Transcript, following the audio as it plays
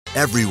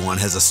Everyone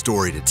has a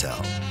story to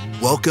tell.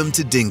 Welcome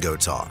to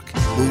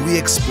DingoTalk, where we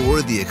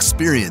explore the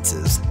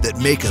experiences that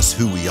make us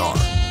who we are.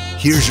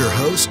 Here's your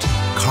host,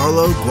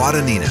 Carlo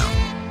Guadagnino.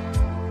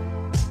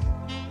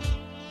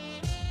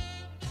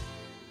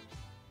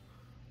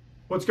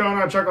 What's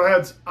going on,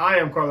 Chuckleheads? I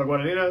am Carlo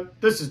Guadagnino.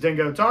 This is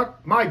DingoTalk.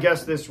 My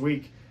guest this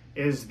week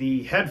is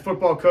the head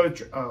football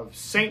coach of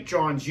St.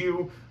 John's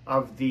U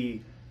of the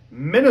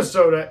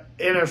Minnesota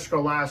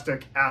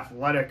Interscholastic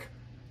Athletic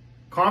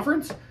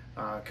Conference,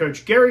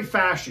 Coach Gary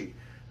Fasching.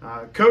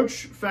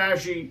 Coach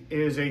Fasching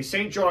is a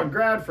St. John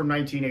grad from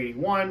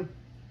 1981.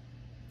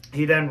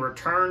 He then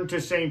returned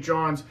to St.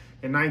 John's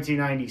in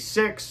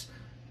 1996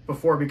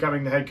 before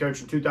becoming the head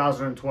coach in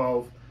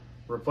 2012,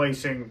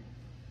 replacing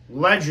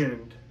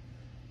legend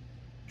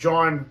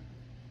John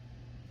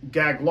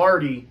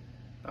Gagliardi,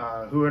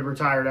 who had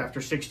retired after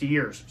 60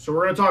 years. So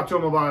we're going to talk to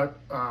him about,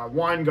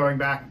 one, going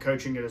back and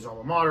coaching at his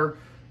alma mater,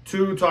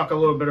 two, talk a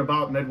little bit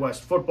about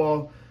Midwest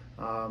football,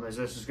 as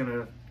this is going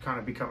to kind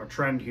of become a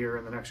trend here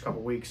in the next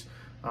couple weeks.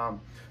 But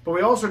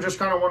we also just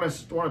kind of want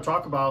to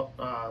talk about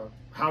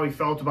how he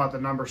felt about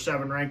the number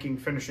 7 ranking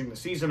finishing the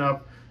season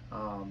up,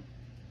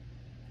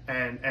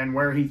 and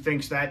where he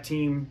thinks that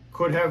team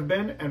could have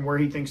been and where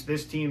he thinks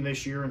this team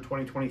this year in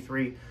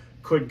 2023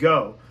 could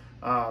go.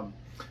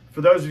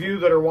 For those of you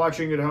that are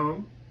watching at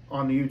home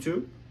on the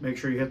YouTube, make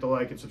sure you hit the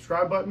like and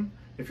subscribe button.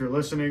 If you're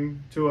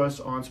listening to us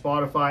on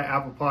Spotify,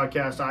 Apple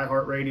Podcasts,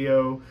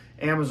 iHeartRadio,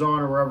 Amazon,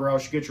 or wherever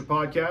else you get your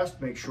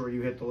podcast, make sure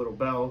you hit the little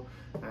bell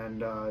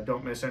and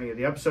don't miss any of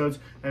the episodes.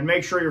 And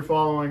make sure you're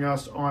following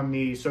us on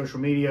the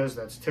social medias.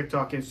 That's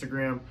TikTok,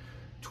 Instagram,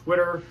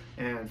 Twitter,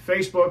 and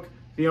Facebook.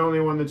 The only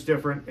one that's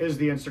different is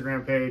the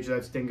Instagram page.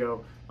 That's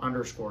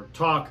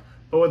dingo_talk.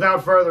 But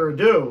without further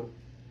ado,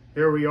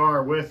 here we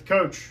are with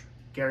Coach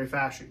Gary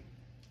Fasching.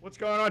 What's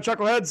going on,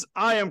 Chuckleheads?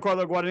 I am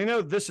Carlo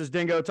Guadagnino. This is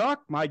Dingo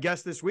Talk. My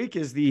guest this week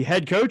is the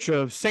head coach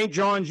of St.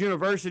 John's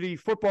University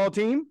football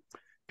team,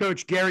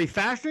 Coach Gary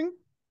Fasching.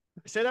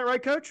 Say that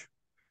right, Coach?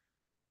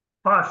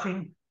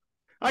 Fasching.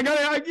 I'm going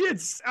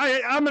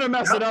to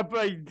mess it up.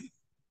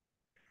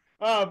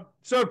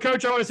 So,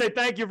 Coach, I want to say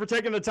thank you for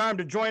taking the time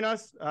to join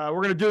us. We're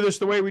going to do this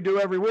the way we do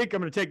every week. I'm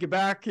going to take you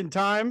back in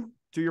time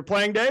to your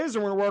playing days,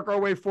 and we're going to work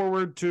our way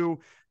forward to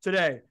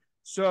today.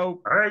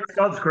 So, all right,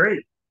 sounds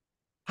great.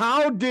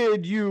 How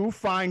did you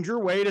find your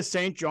way to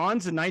St.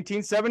 John's in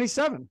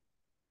 1977?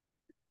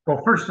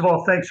 Well, first of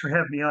all, thanks for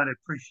having me on. I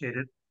appreciate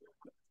it.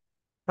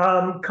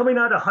 Coming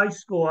out of high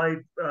school, I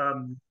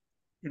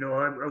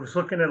was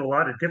looking at a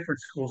lot of different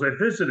schools. I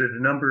visited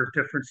a number of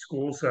different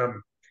schools. The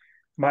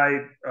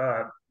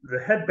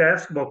head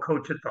basketball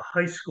coach at the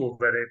high school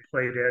that I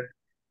played at,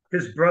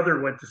 his brother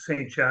went to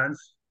St.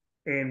 John's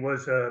and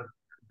was a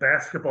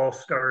basketball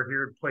star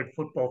here, played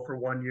football for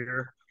 1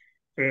 year.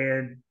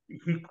 And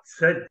he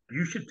said,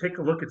 you should take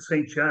a look at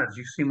St. John's.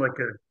 You seem like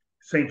a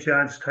St.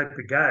 John's type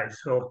of guy.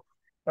 So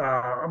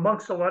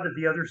amongst a lot of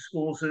the other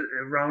schools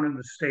around in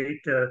the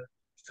state,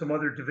 some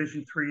other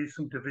Division III,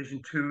 some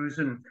Division IIs,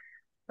 and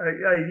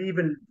I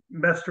even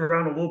messed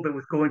around a little bit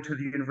with going to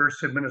the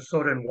University of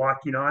Minnesota and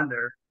walking on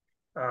there.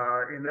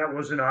 And that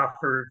was an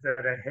offer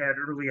that I had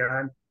early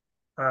on.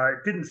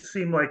 It didn't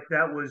seem like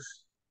that was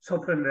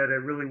something that I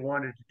really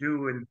wanted to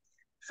do. And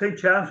St.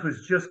 John's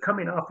was just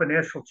coming off a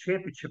national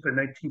championship in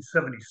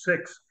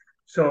 1976.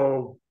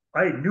 So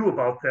I knew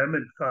about them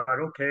and thought,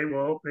 okay,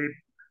 well, they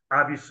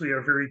obviously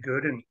are very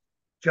good. And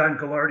John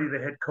Gagliardi, the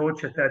head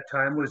coach at that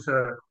time, was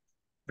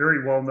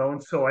very well known.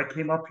 So I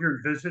came up here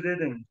and visited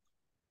and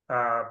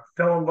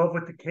fell in love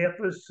with the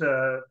campus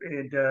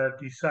and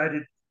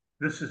decided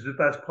this is the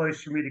best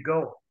place for me to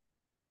go.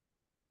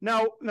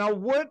 Now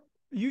what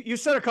you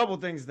said a couple of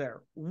things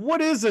there.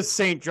 What is a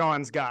St.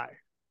 John's guy?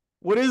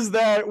 What is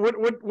that?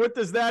 What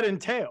does that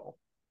entail?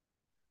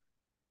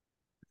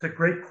 It's a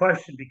great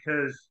question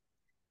because,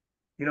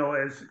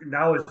 as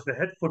the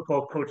head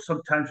football coach,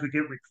 sometimes we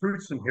get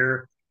recruits in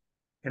here,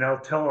 and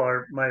I'll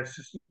tell my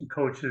assistant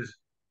coaches,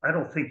 I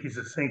don't think he's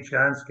a St.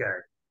 John's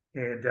guy.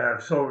 And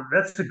so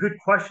that's a good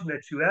question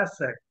that you asked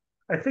that.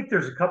 I think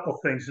there's a couple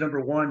things. Number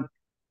one,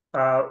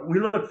 we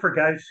look for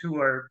guys who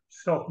are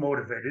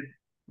self-motivated,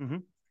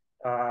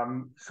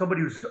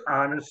 somebody who's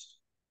honest,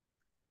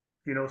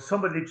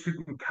 somebody that you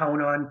can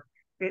count on.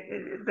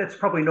 That's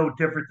probably no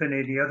different than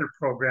any other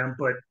program,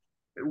 but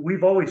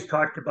we've always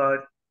talked about,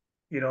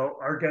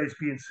 our guys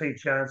being St.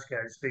 John's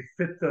guys. They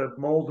fit the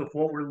mold of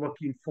what we're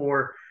looking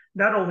for,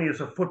 not only as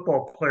a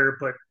football player,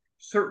 but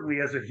certainly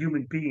as a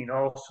human being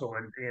also.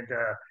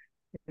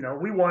 And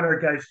we want our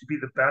guys to be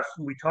the best,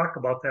 and we talk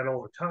about that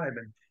all the time.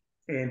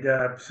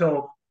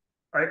 So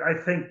I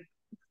think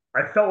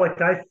I felt like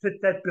I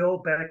fit that bill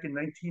back in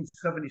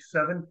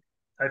 1977.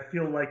 I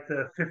feel like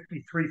the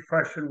 53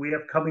 freshmen we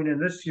have coming in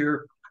this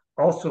year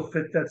also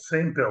fit that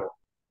same bill.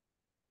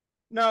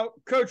 Now,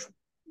 Coach,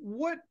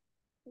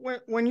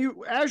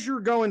 as you're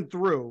going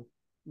through,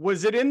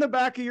 was it in the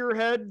back of your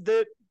head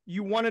that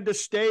you wanted to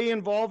stay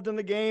involved in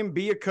the game,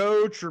 be a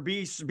coach, or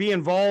be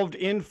involved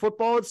in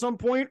football at some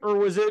point? Or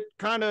was it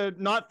kind of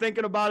not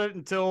thinking about it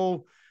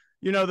until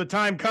the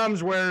time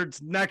comes where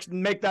it's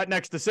make that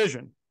next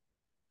decision?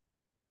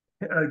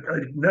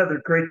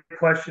 Another great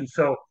question.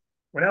 So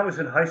when I was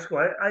in high school,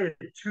 I had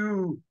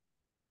two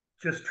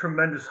just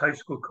tremendous high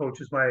school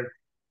coaches. My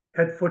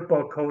head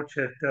football coach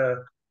at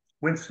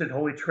Winston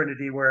Holy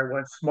Trinity, where I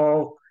went,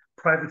 small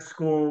private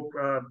school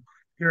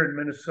here in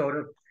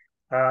Minnesota.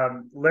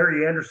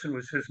 Larry Anderson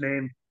was his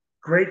name.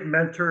 Great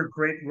mentor,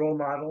 great role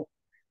model,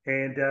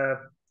 and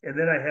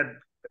then I had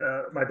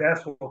my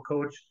basketball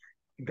coach,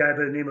 a guy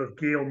by the name of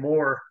Gail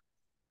Moore,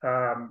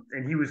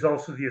 and he was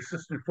also the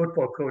assistant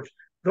football coach.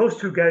 Those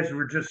two guys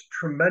were just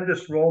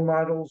tremendous role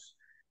models,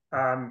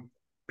 um,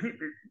 pe-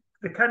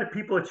 the kind of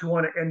people that you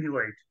want to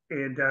emulate.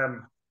 And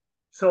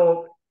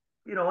so,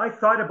 I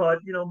thought about,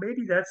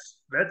 maybe that's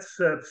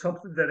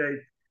something that I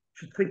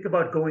should think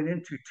about going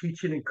into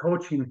teaching and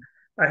coaching.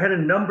 I had a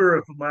number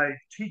of my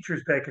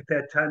teachers back at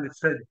that time that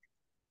said,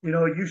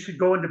 you should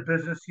go into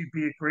business. You'd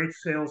be a great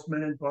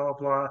salesman and blah,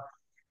 blah.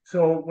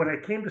 So when I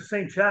came to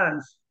St.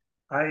 John's,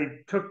 I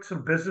took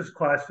some business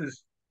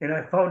classes and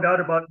I found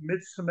out about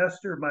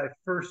mid-semester my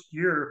first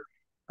year.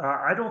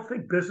 I don't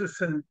think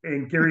business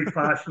and Gary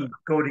Fasching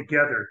go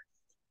together.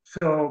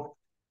 So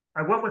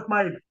I went with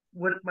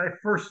my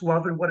first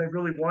love and what I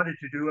really wanted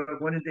to do. I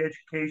went into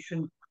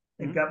education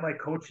and got my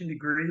coaching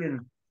degree and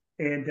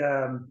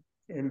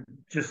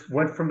just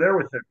went from there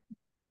with it.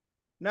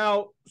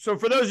 Now, so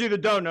for those of you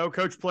that don't know,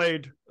 Coach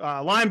played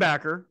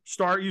linebacker.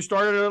 You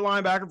started at a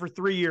linebacker for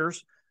 3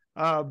 years.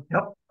 Yep.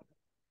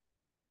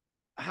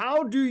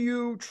 How do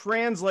you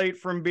translate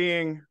from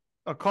being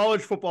a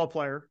college football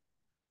player,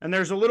 and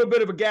there's a little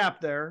bit of a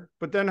gap there,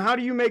 but then how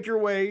do you make your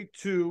way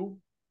to,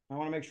 I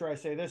want to make sure I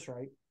say this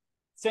right,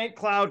 St.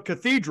 Cloud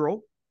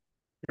Cathedral?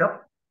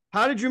 Yep.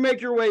 How did you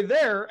make your way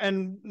there?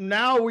 And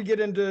now we get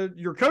into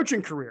your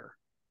coaching career.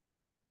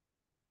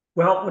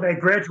 Well, when I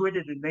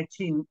graduated in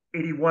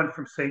 1981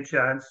 from St.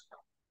 John's,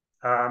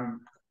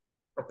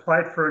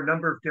 applied for a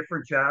number of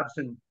different jobs,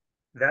 and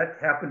that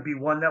happened to be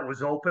one that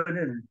was open,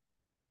 and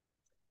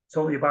it's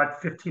only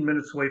about 15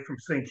 minutes away from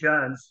St.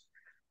 John's.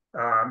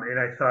 And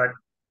I thought,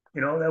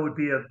 that would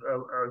be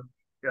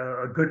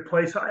a good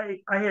place. I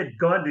had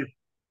gone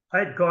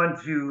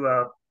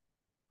to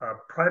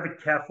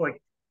private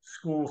Catholic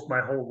schools my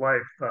whole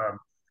life,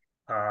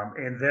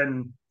 and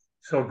then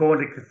so going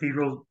to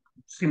Cathedral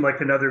seemed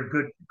like another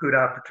good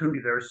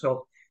opportunity there.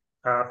 So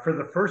for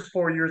the first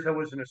 4 years, I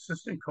was an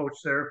assistant coach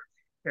there,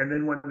 and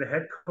then when the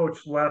head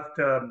coach left,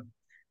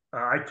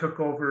 I took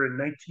over in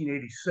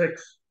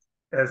 1986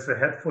 as the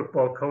head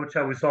football coach.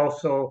 I was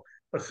also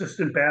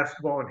assistant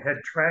basketball and head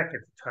track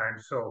at the time.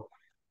 So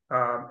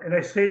and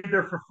I stayed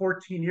there for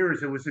 14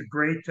 years. It was a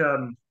great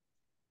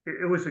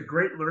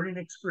learning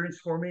experience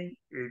for me.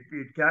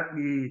 It got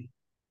me.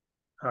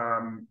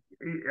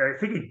 I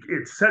think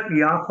it set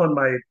me off on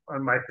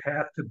my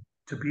path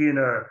to being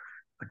a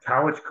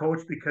college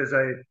coach, because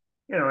I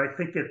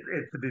think at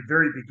the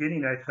very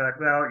beginning I thought,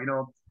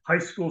 well, high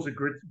school's a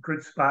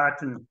good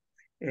spot, and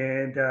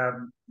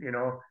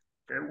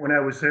when I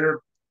was there,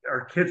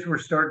 our kids were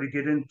starting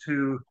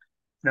to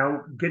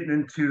getting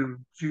into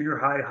junior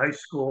high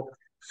school.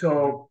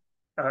 So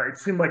it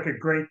seemed like a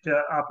great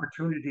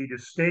opportunity to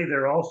stay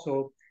there.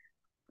 Also,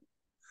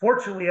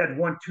 fortunately, I'd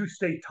won 2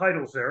 state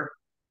titles there.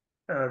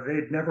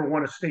 They'd never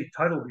won a state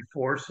title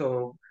before,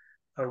 so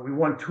we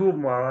won 2 of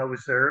them while I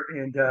was there.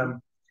 And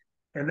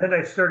then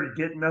I started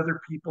getting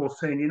other people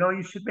saying,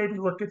 you should maybe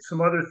look at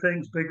some other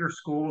things, bigger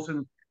schools,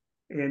 and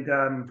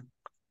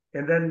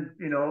and then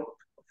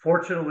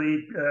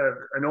fortunately,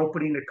 an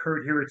opening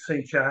occurred here at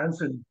St.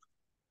 John's,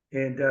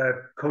 and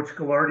Coach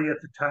Gagliardi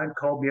at the time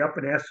called me up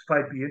and asked if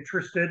I'd be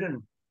interested,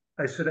 and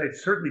I said I'd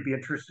certainly be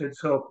interested.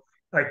 So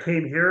I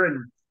came here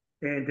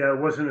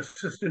and was an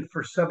assistant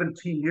for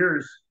 17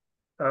 years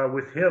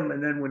with him,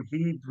 and then when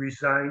he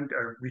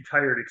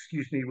retired,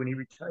 excuse me, when he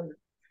retired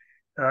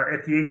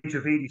at the age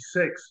of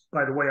 86.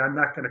 By the way, I'm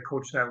not going to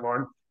coach that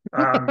long.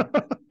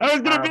 That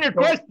was going to be a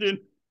question.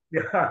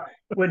 Yeah,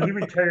 when he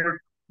retired,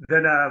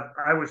 then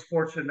I was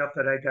fortunate enough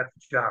that I got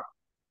the job.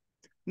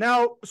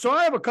 Now, so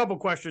I have a couple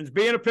questions.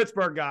 Being a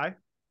Pittsburgh guy,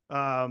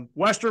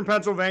 Western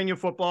Pennsylvania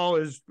football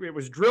it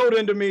was drilled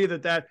into me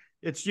that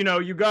it's,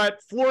 you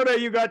got Florida,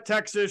 you got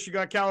Texas, you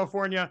got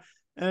California,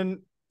 and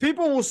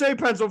people will say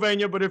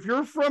Pennsylvania, but if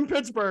you're from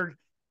Pittsburgh,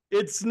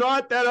 it's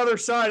not that other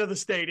side of the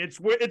state. It's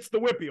the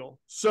WPIAL.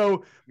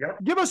 So yep.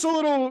 Give us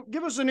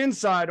an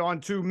insight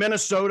onto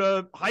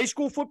Minnesota high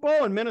school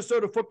football and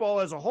Minnesota football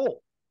as a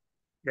whole.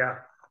 Yeah.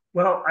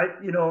 Well,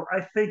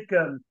 I think,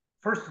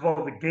 first of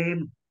all, the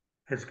game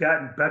has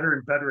gotten better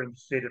and better in the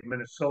state of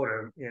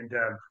Minnesota. And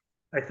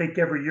I think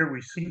every year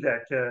we see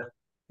that,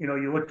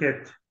 you look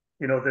at,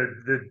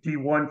 the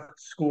D1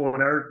 school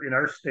in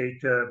our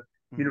state,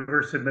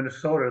 University of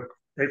Minnesota,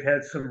 they've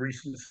had some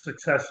recent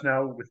success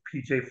now with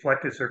PJ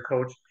Fleck as their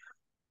coach.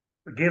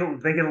 They get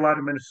a lot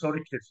of Minnesota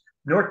kids.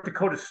 North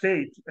Dakota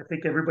State, I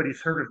think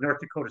everybody's heard of North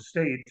Dakota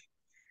State.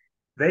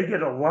 They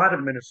get a lot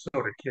of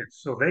Minnesota kids.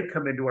 So they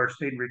come into our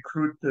state and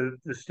recruit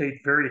the state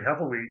very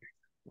heavily,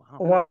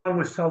 wow. along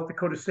with South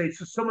Dakota State.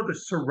 So some of the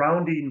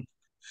surrounding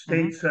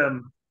States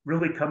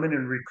really come in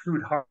and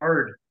recruit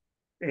hard,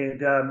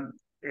 and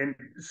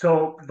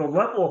so the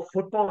level of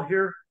football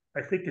here,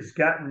 I think, has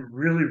gotten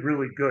really,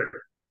 really good.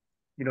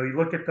 You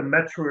look at the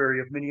metro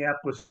area of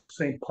Minneapolis,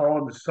 St. Paul,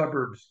 and the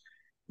suburbs.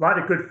 A lot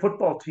of good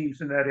football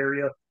teams in that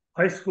area.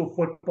 High school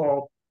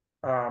football,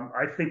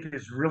 I think,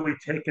 has really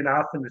taken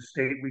off in the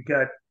state. We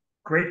got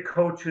great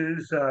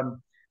coaches.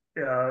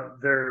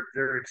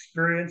 They're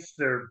experienced.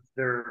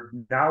 They're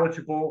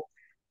knowledgeable,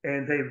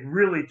 and they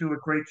really do a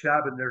great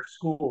job in their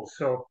schools.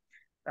 So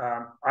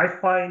I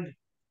find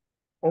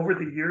over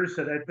the years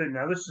that I've been,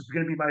 now this is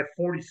going to be my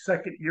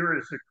 42nd year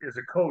as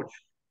a coach.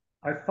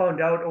 I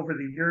found out over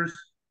the years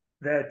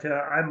that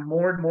I'm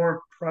more and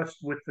more impressed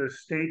with the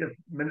state of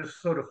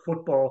Minnesota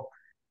football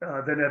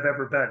than I've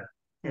ever been.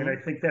 And I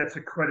think that's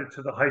a credit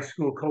to the high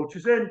school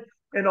coaches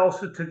and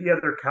also to the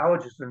other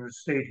colleges in the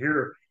state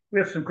here. We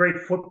have some great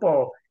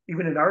football,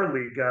 even in our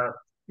league.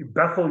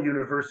 Bethel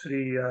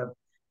University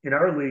in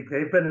our league,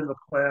 they've been in the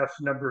playoffs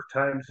a number of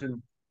times,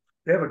 and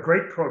they have a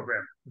great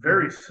program,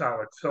 very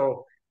solid.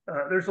 So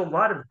there's a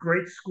lot of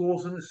great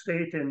schools in the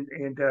state,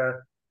 and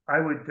I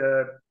would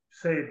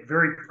say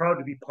very proud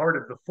to be part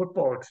of the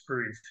football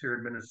experience here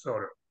in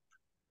Minnesota.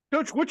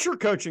 Coach, what's your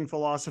coaching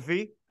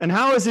philosophy, and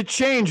how has it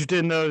changed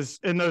in those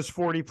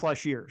 40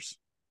 plus years?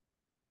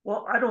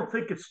 Well, I don't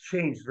think it's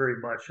changed very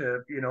much.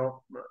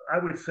 I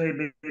would say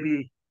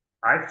maybe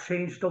I've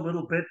changed a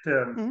little bit.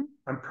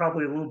 I'm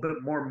probably a little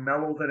bit more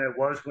mellow than I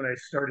was when I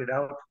started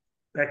out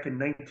back in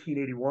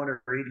 1981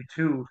 or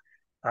 82.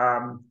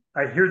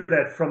 I hear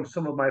that from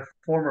some of my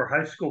former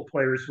high school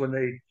players when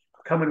they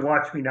come and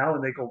watch me now,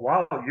 and they go,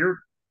 "Wow, you're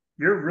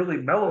really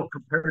mellow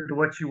compared to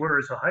what you were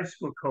as a high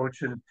school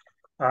coach." And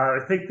I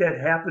think that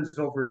happens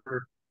over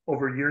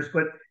years.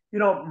 But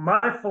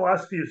my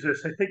philosophy is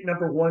this: I think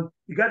number one,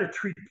 you got to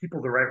treat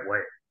people the right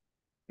way,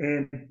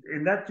 and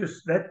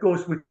that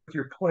goes with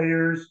your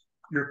players,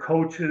 your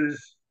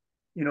coaches,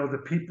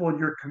 the people in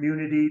your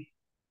community,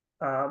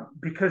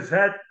 because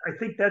I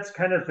think that's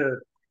kind of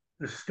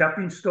the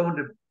stepping stone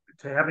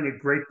to having a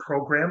great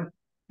program.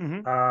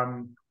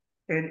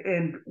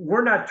 And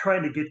we're not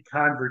trying to get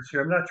converts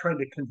here. I'm not trying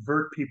to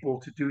convert people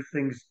to do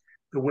things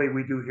the way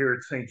we do here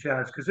at St.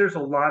 John's, because there's a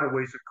lot of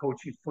ways of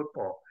coaching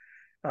football.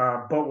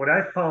 But what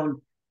I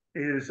found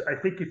is I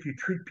think if you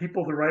treat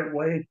people the right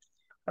way,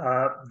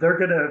 they're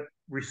going to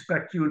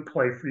respect you and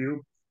play for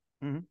you.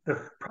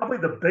 Probably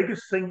the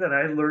biggest thing that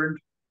I learned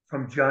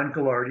from John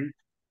Gagliardi,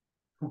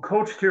 who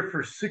coached here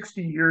for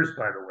 60 years,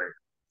 by the way.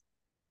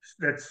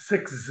 That's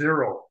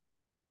 6-0.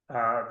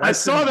 I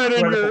saw that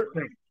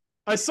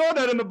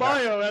in the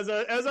bio as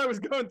I was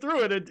going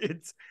through it.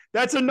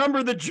 That's a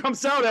number that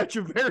jumps out at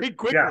you very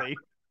quickly.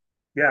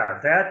 Yeah,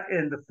 that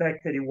and the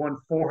fact that he won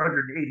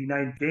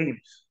 489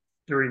 games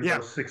during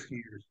those 60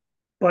 years.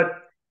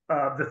 But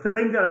the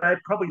thing that I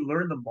probably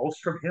learned the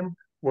most from him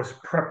was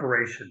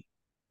preparation.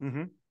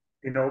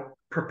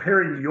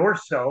 Preparing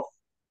yourself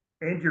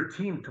and your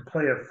team to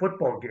play a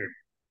football game.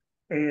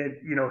 And,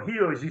 he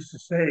always used to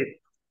say,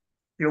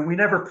 we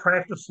never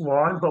practiced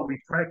long, but we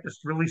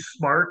practiced really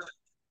smart.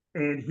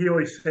 And he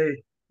always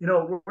say,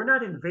 we're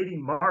not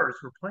invading Mars,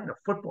 we're playing a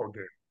football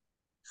game.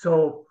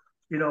 So,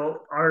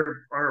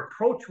 our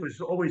approach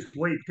was always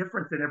way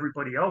different than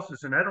everybody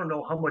else's. And I don't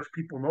know how much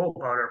people know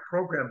about our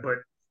program, but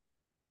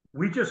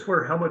we just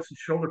wear helmets and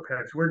shoulder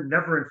pads. We're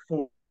never in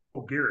full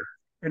gear.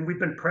 And we've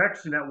been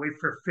practicing that way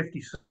for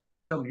 50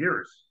 some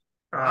years.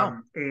 Wow.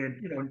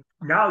 And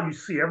now you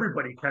see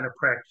everybody kind of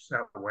practice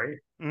that way.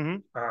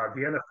 The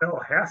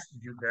NFL has to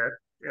do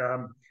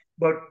that.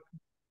 But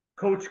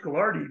Coach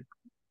Gagliardi,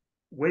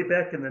 way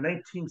back in the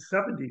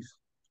 1970s,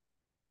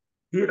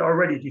 he had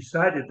already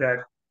decided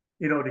that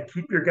to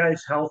keep your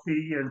guys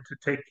healthy and to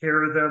take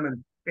care of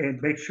them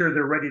and make sure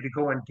they're ready to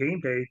go on game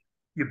day,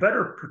 you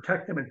better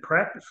protect them in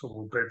practice a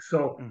little bit.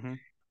 So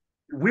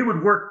we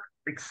would work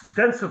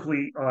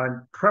extensively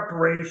on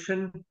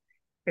preparation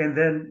and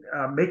then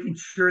making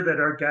sure that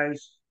our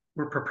guys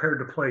were prepared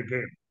to play a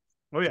game.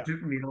 Oh, yeah.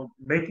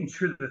 Making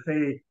sure that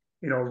they,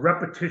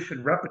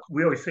 repetition.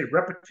 We always say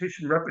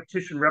repetition.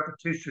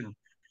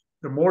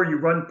 The more you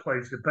run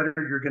plays, the better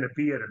you're going to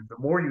be at them. The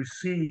more you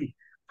see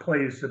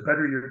plays, the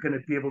better you're going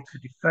to be able to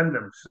defend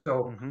them.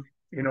 So,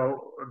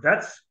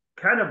 that's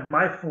kind of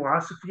my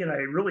philosophy, and I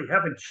really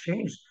haven't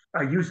changed.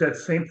 I use that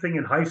same thing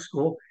in high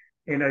school,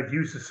 and I've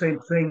used the same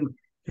thing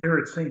here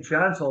at St.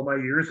 John's all my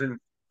years, and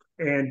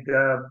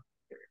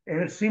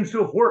it seems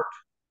to have worked.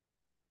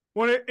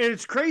 Well,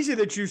 it's crazy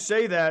that you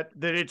say that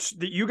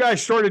you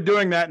guys started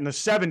doing that in the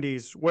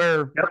 70s,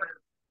 where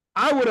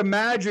I would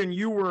imagine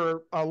you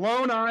were a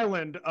lone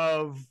island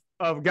of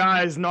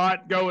guys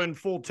not going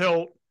full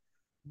tilt.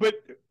 But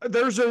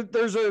there's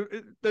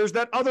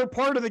that other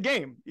part of the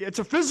game. It's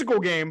a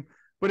physical game,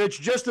 but it's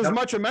just as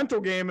much a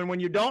mental game. And when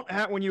you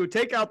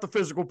take out the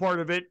physical part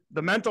of it,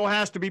 the mental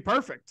has to be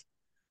perfect.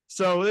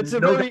 So it's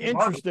very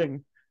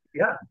interesting.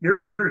 Yeah, you're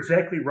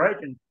exactly right.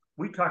 And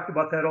we talked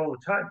about that all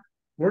the time.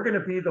 We're going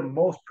to be the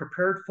most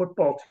prepared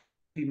football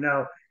team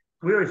now.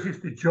 We always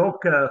used to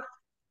joke,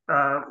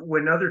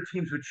 when other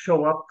teams would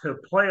show up to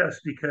play us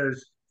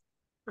because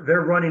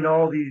they're running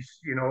all these,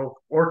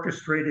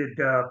 orchestrated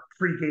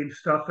pregame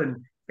stuff,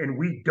 and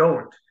we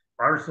don't.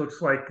 Ours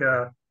looks like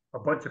a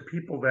bunch of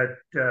people that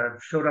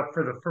showed up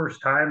for the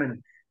first time,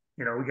 and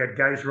we got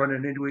guys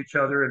running into each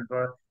other, and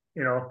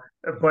you know,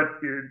 but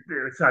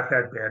it's not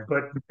that bad.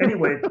 But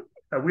anyway,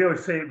 we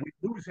always say we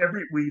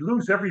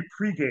lose every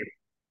pregame,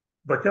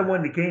 but then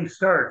when the game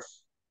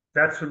starts,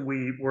 that's when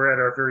we're at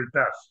our very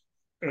best.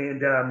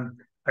 And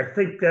I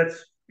think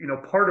that's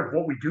part of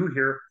what we do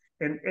here,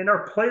 and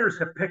our players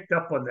have picked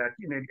up on that,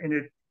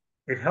 and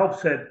it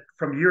helps that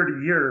from year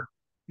to year,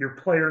 your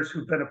players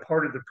who've been a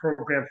part of the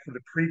program for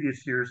the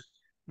previous years,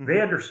 they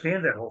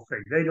understand that whole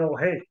thing. They know,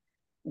 hey,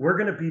 we're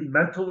going to be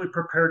mentally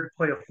prepared to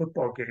play a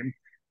football game.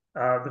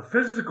 The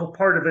physical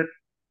part of it,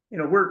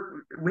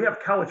 we have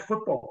college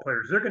football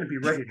players. They're going to be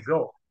ready to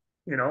go,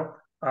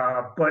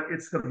 but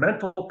it's the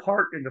mental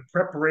part and the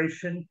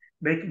preparation,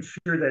 making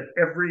sure that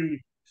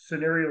every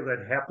scenario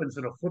that happens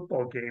in a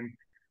football game,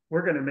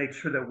 we're going to make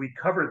sure that we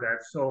cover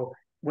that. So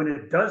when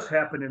it does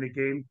happen in a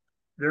game,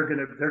 they're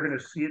gonna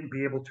see it and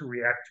be able to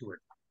react to it.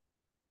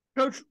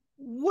 Coach,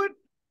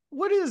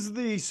 what is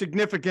the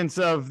significance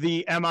of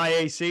the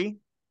MIAC?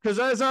 Because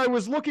as I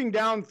was looking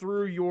down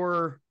through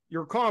your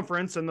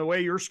conference and the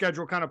way your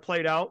schedule kind of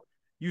played out,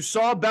 you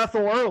saw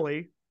Bethel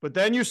early, but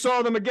then you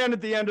saw them again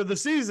at the end of the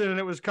season, and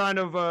it was kind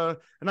of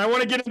and I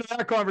want to get into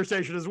that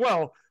conversation as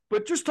well.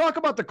 But just talk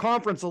about the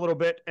conference a little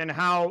bit and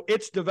how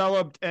it's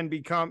developed and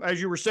become,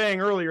 as you were saying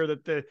earlier,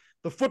 that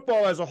the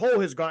football as a whole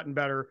has gotten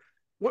better.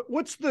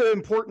 What's the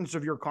importance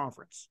of your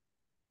conference?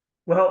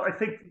 Well, I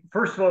think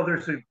first of all,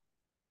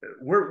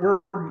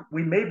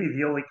 we may be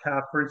the only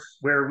conference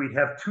where we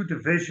have two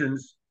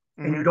divisions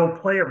and you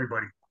don't play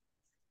everybody.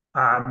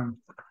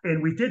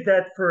 And we did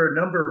that for a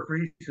number of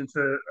reasons.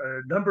 A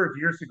number of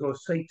years ago,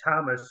 St.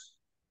 Thomas,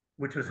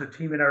 which was a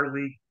team in our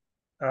league,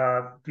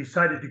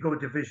 decided to go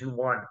Division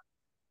I.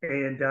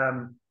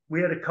 And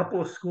we had a couple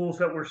of schools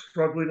that were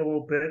struggling a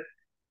little bit,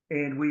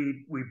 and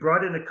we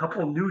brought in a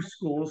couple of new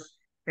schools,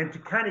 and to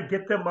kind of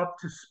get them up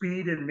to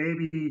speed and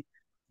maybe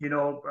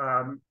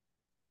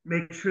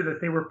make sure that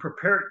they were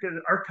prepared.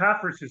 Our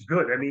conference is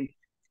good. I mean,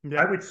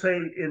 I would say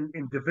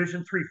in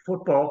Division III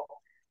football,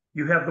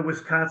 you have the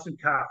Wisconsin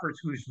Conference,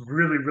 who's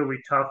really, really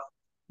tough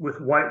with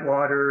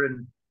Whitewater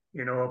and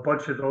a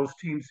bunch of those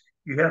teams.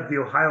 You have the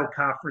Ohio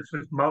Conference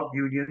with Mount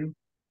Union.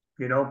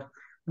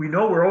 We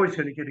know we're always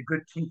going to get a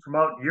good team from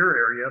out in your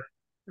area.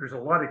 There's a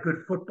lot of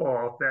good football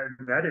out there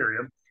in that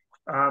area.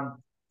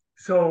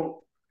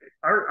 So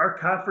our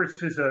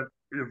conference is a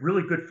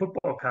really good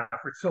football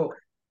conference. So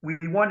we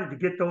wanted to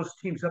get those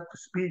teams up to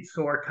speed.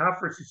 So our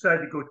conference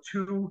decided to go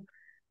two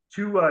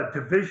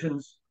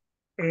divisions,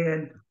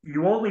 and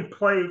you only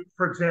play.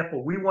 For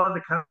example, we won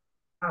the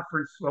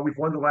conference. Well, we've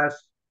won the last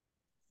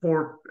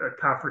 4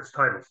 conference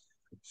titles.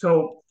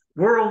 So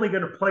we're only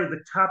going to play the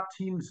top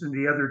teams in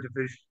the other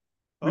division.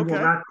 We will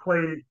not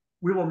play.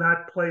 We will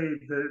not play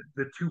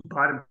the 2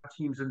 bottom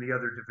teams in the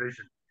other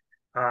division.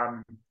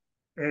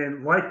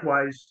 And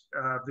likewise,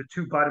 the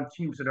 2 bottom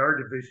teams in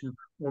our division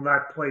will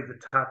not play the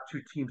top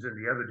 2 teams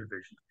in the other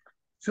division.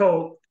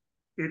 So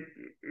it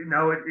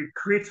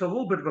creates a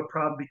little bit of a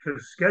problem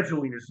because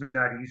scheduling is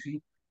not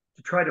easy.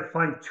 To try to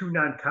find 2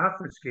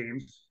 non-conference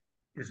games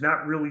is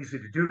not real easy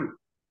to do.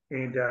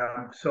 And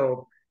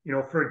so,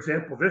 for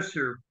example, this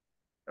year,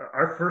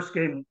 our first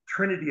game,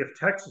 Trinity of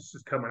Texas,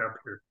 is coming up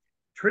here.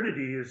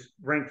 Trinity is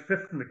ranked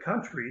 5th in the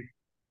country.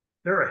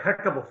 They're a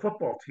heck of a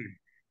football team.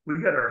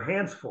 We got our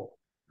hands full.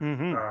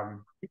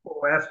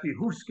 People ask me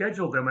who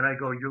scheduled them, and I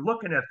go, "You're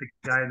looking at the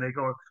guy," and they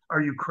go,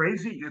 "Are you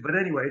crazy?" But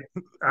anyway,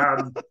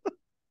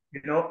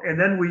 and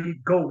then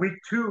we go week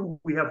 2.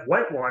 We have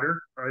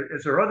Whitewater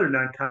as our other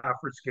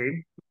non-conference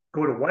game.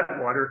 Go to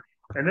Whitewater,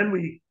 and then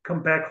we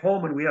come back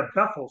home and we have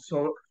Bethel.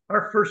 So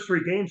our first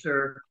 3 games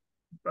are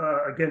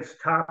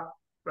against top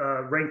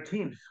ranked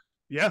teams.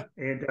 Yeah,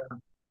 and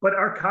but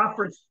our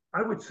conference,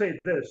 I would say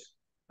this: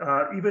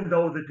 even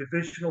though the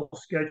divisional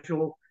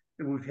schedule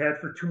that we've had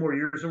for 2 more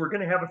years, and we're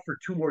going to have it for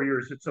 2 more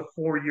years. It's a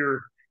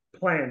 4-year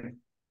plan.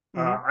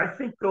 I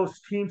think those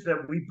teams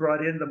that we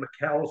brought in, the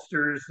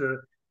McAllisters,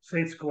 the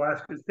St.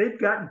 Scholastics, they've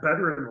gotten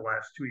better in the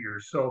last 2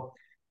 years. So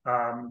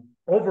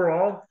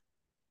overall,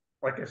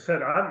 like I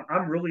said,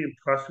 I'm really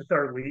impressed with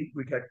our league.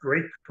 We got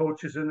great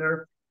coaches in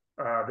there.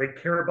 They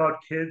care about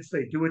kids.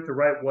 They do it the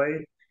right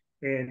way.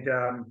 And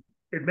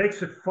it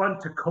makes it fun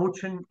to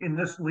coach in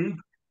this league.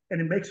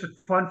 And it makes it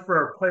fun for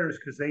our players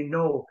because they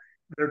know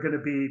they're going to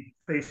be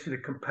facing a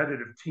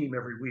competitive team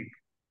every week.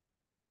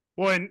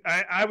 Well, and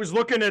I was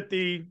looking at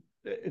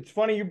it's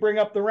funny you bring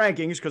up the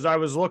rankings because I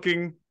was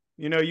looking,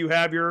 you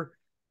have your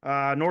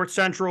North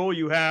Central,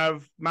 you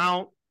have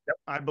Mount,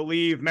 I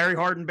believe Mary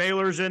Hardin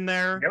Baylor's in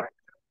there.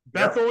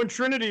 Bethel and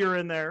Trinity are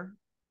in there.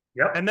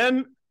 And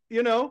then,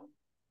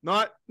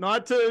 not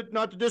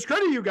to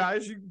discredit you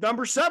guys,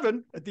 number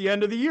 7 at the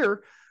end of the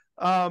year.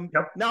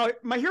 Now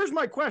here's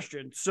my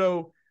question.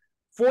 So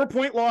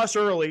 4-point loss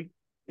early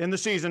in the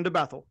season to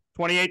Bethel,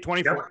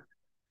 28-24.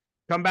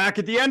 Come back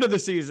at the end of the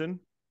season,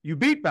 you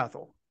beat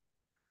Bethel.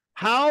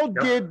 How Yep.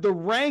 did the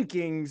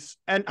rankings,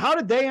 and how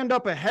did they end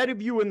up ahead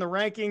of you in the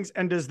rankings?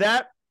 And does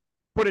that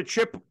put a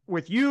chip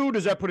with you?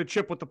 Does that put a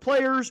chip with the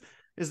players?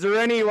 Is there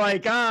any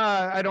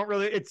I don't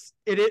really, it's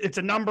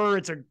a number,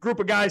 it's a group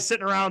of guys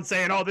sitting around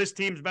saying, oh, this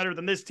team's better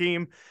than this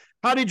team.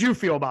 How did you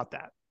feel about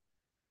that?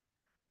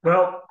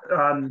 Well,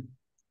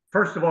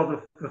 first of all,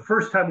 the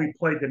first time we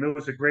played them, it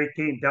was a great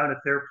game down at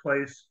their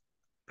place,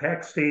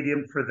 packed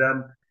stadium for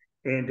them.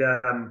 And,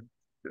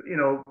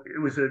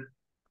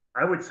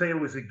 I would say it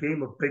was a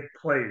game of big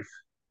plays.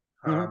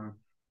 Mm-hmm.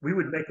 We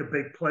would make a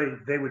big play,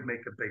 they would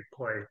make a big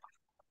play.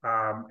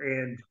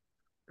 And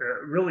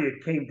really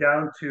it came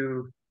down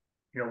to,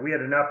 we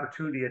had an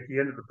opportunity at the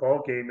end of the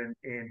ball game,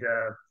 and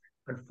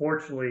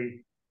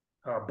unfortunately,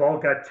 ball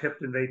got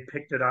tipped and they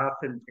picked it off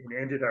and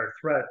ended our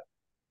threat.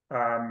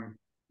 Um,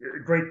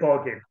 Great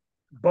ball game.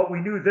 But we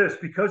knew this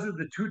because of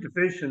the two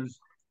divisions,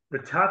 the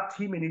top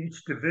team in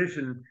each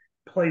division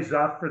plays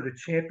off for the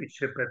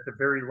championship at the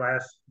very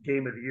last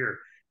game of the year.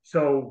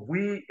 So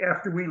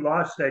after we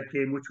lost that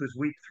game, which was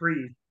week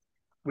 3,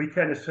 we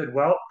kind of said,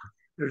 well,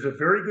 there's a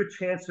very good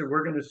chance that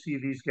we're going to see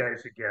these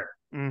guys again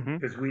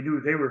because we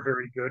knew they were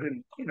very good.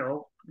 And,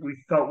 we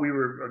felt we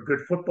were a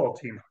good football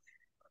team.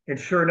 And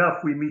sure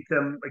enough, we meet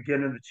them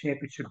again in the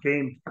championship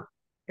game,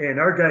 and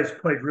our guys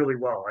played really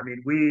well. I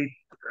mean,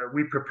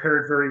 we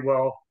prepared very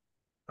well.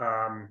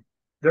 Um,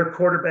 their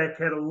quarterback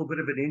had a little bit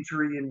of an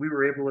injury, and we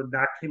were able to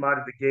knock him out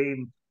of the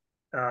game.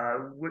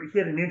 He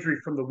had an injury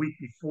from the week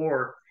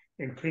before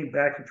and came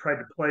back and tried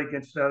to play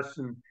against us,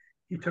 and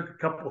he took a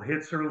couple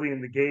hits early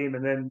in the game,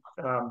 and then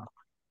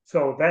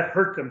so that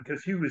hurt them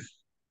because he was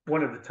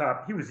one of the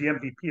top. He was the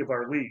MVP of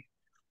our league.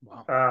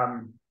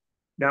 Wow.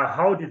 Now,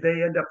 how did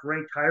they end up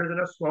ranked higher than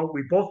us? Well,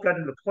 we both got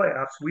into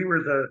playoffs. We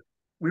were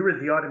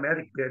the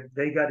automatic bid.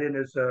 They got in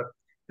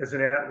as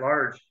an at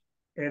large,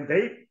 and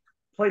they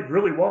played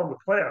really well in the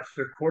playoffs.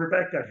 Their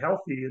quarterback got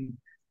healthy, and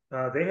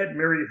they had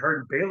Mary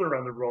Hardin Baylor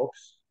on the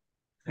ropes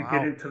to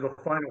get into the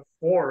Final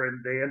Four,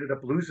 and they ended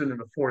up losing in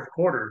the fourth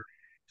quarter.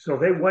 So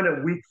they went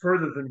a week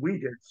further than we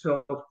did.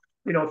 So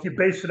if you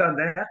base it on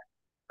that,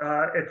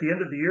 at the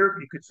end of the year,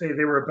 you could say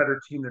they were a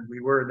better team than we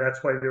were, and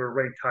that's why they were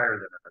ranked higher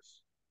than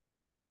us.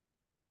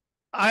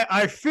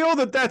 I feel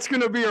that that's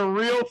going to be a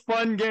real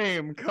fun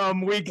game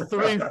come week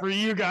 3 for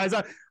you guys.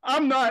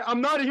 I'm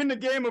not in the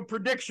game of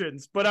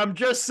predictions, but I'm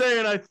just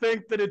saying I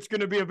think that it's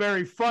going to be a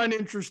very fun,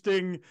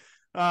 interesting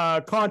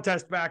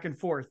contest back and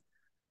forth.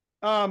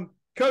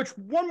 Coach,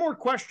 one more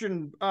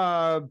question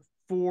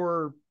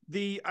for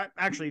the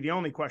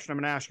only question I'm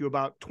going to ask you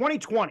about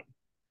 2020.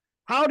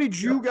 How did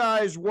you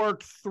guys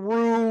work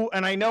through?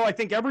 And I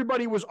think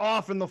everybody was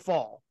off in the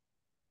fall.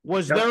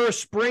 Was there a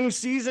spring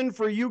season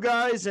for you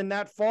guys in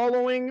that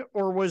following,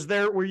 or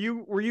were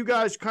you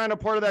guys kind of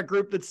part of that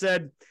group that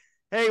said,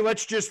 hey,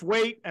 let's just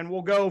wait and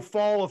we'll go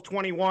fall of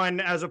 21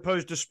 as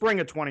opposed to spring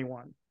of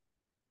 21?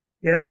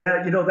 Yeah,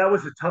 that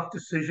was a tough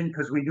decision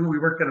because we knew we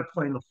weren't going to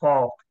play in the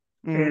fall.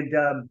 And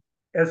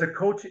as the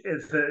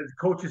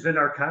coaches in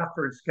our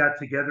conference got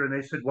together and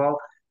they said, well,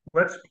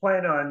 let's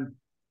plan on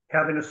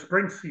having a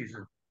spring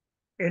season.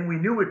 And we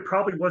knew it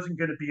probably wasn't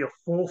going to be a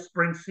full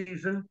spring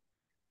season.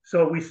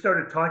 So we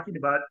started talking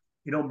about,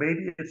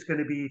 maybe it's going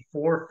to be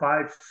 4,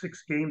 5,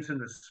 6 games in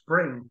the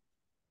spring.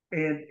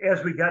 And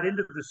as we got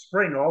into the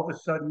spring, all of a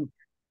sudden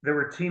there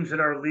were teams in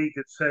our league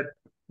that said,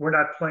 we're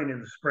not playing in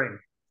the spring.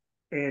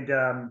 And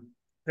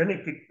then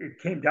it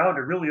came down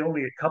to really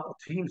only a couple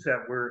teams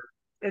that were,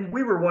 and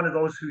we were one of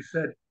those who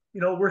said,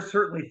 we're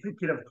certainly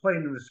thinking of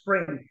playing in the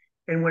spring.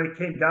 And when it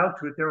came down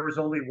to it, there was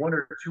only 1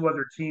 or 2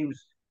 other teams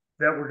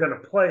that were going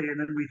to play. And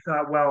then we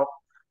thought, well,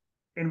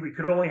 and we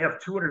could only have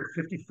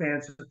 250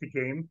 fans at the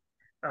game.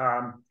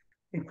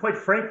 And quite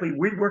frankly,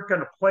 we weren't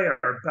going to play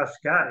our best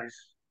guys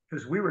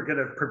because we were going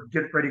to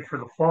get ready for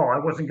the fall. I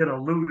wasn't going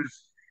to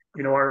lose,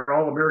 our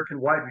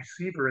All-American wide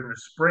receiver in the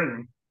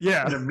spring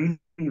in a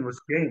meaningless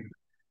game.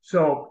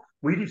 So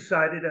we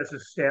decided as a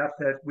staff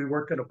that we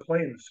weren't going to play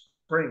in the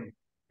spring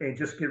and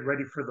just get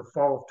ready for the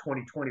fall of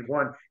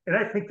 2021. And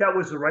I think that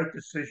was the right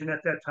decision at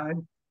that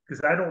time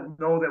because I don't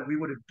know that we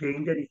would have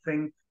gained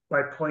anything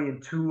by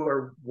playing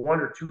 1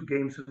 or 2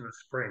 games in the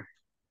spring.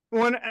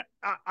 When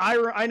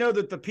I know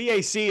that the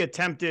PAC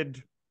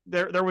attempted,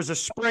 there was a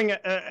spring,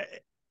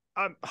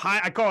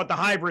 I call it the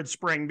hybrid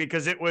spring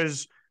because it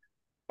was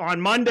on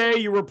Monday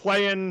you were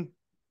playing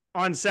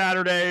on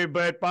Saturday,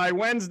 but by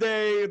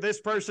Wednesday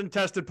this person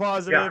tested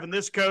positive and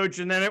this coach,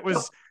 and then it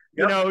was,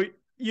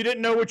 you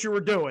didn't know what you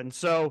were doing.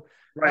 So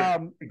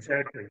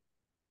exactly.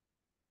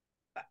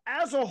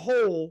 As a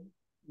whole,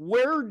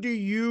 where do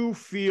you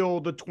feel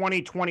the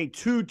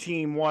 2022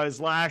 team was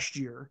last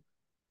year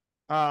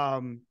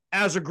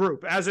as a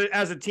group, as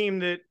a team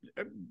that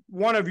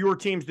one of your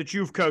teams that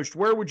you've coached?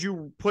 Where would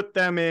you put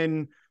them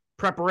in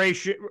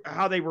preparation,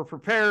 how they were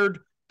prepared,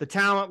 the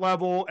talent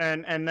level,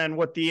 and then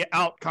what the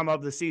outcome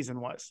of the season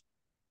was?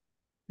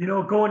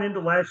 Going into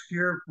last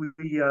year,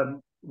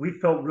 we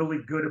felt really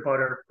good about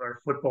our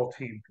football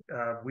team.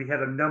 We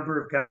had a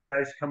number of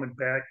guys coming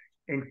back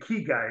and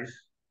key guys.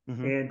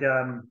 And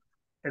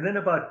And then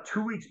about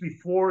 2 weeks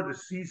before the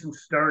season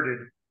started,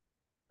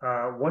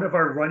 one of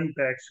our running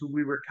backs who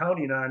we were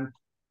counting on,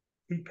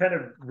 he kind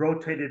of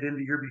rotated in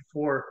the year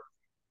before.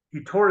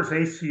 He tore his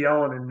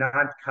ACL in a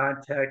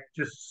non-contact,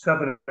 just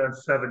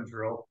 7-on-7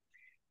 drill.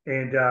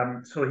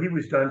 And so he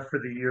was done for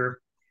the year.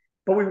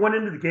 But we went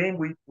into the game.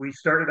 We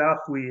started off,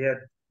 we had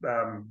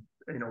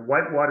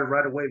Whitewater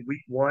right away,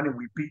 week one, and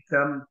we beat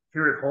them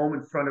here at home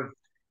in front of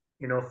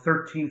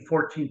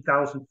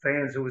 14,000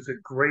 fans. It was a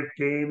great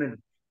game, and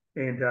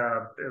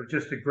it was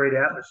just a great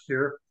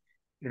atmosphere.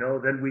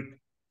 Then we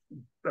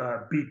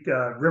beat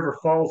River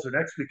Falls the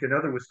next week,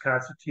 another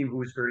Wisconsin team who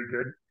was very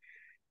good.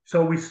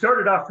 So we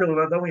started off really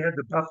well. Then we had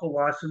the Buffalo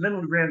loss, and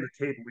then we ran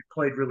the table. We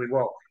played really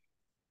well.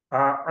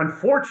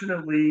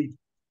 Unfortunately,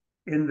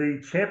 in the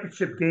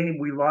championship game,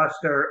 we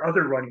lost our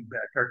other running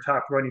back, our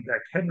top running back,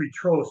 Henry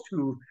Trost,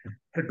 who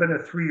had been a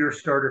 3-year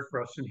starter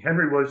for us. And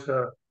Henry was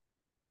a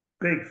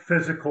big,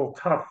 physical,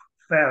 tough,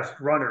 fast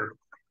runner.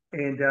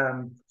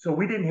 And so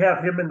we didn't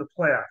have him in the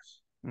playoffs.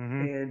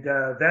 Mm-hmm. And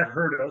that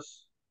hurt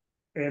us.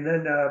 And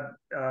then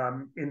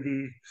in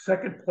the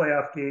second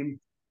playoff game,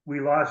 we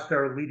lost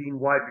our leading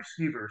wide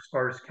receiver as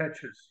far as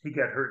catches. He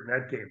got hurt in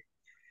that game.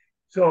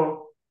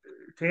 So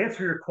to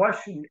answer your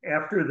question,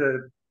 after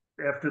the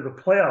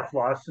playoff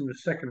loss in the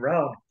second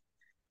round,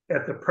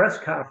 at the press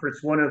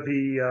conference, one of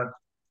the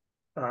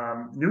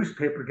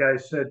newspaper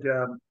guys said,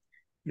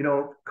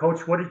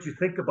 Coach, what did you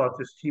think about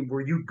this team?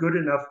 Were you good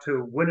enough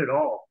to win it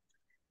all?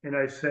 And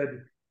I said,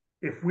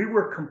 if we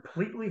were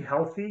completely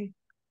healthy,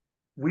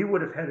 we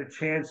would have had a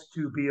chance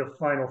to be a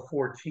Final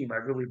Four team. I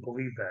really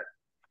believe that.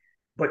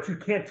 But you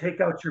can't take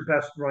out your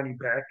best running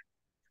back,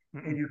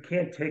 and you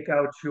can't take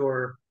out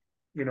your,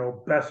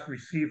 best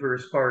receiver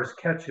as far as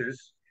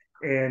catches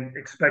and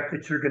expect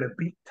that you're going to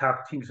beat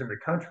top teams in the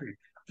country.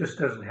 It just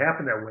doesn't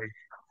happen that way.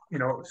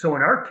 So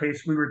in our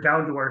case, we were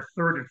down to our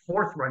third and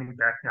fourth running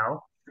back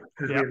now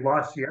because we had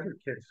lost the other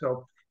kid.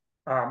 So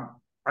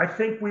I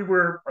think we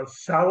were a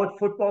solid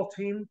football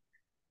team.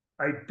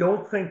 I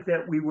don't think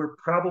that we were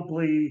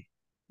probably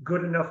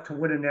good enough to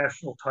win a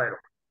national title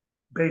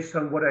based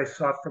on what I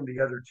saw from the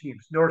other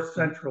teams. North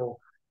Central,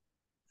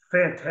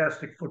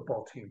 fantastic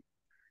football team.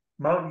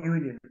 Mount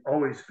Union,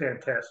 always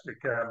fantastic.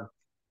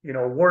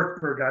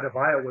 Wartburg out of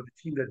Iowa, the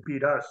team that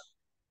beat us,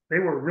 they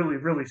were a really,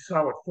 really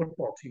solid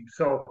football team.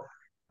 So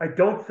I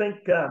don't think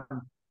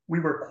we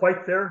were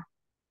quite there.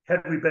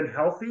 Had we been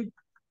healthy,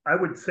 I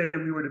would say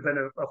we would have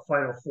been a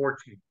Final Four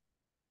team.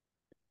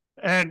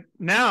 And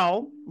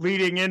now,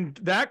 leading in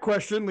that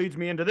question leads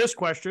me into this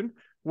question.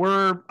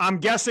 I'm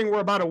guessing we're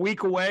about a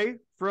week away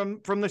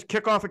from this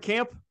kickoff of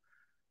camp.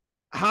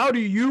 How do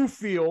you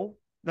feel?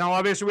 Now,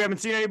 obviously, we haven't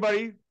seen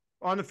anybody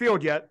on the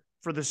field yet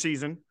for the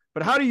season,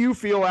 but how do you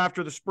feel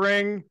after the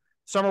spring,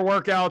 summer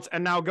workouts,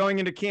 and now going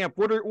into camp?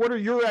 What are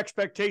your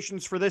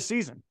expectations for this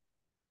season?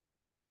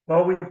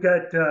 Well, we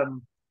got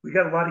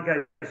a lot of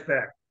guys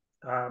back.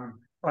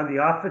 On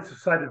the offensive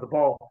side of the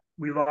ball,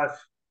 we lost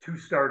 2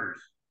 starters,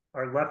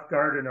 our left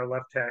guard and our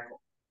left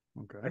tackle.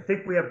 Okay. I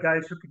think we have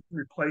guys who can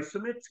replace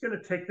them. It's going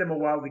to take them a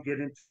while to get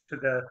into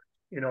the,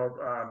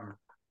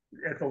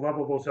 at the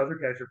level those other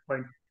guys are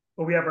playing.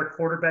 But we have our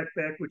quarterback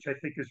back, which I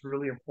think is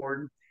really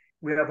important.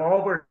 We have all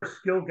of our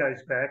skill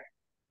guys back,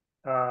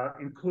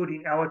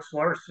 including Alex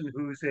Larson,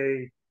 who's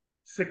a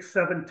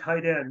 6'7"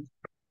 tight end,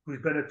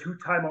 who's been a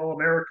 2-time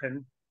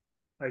All-American.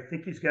 I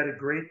think he's got a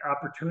great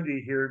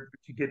opportunity here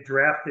to get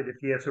drafted if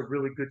he has a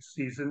really good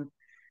season.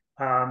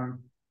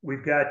 We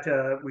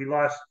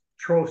lost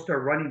Trost, our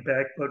running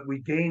back, but we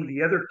gained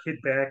the other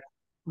kid back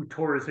who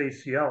tore his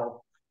ACL,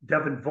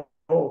 Devin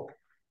Volk.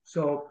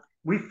 So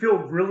we feel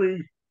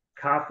really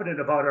confident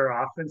about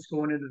our offense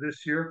going into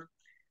this year.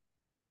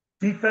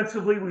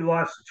 Defensively, we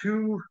lost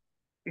 2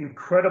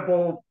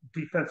 incredible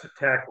defensive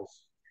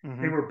tackles.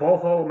 Mm-hmm. They were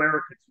both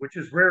All-Americans, which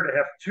is rare to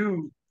have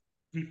 2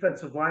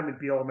 defensive linemen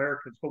be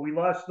All-Americans. But we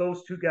lost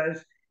those 2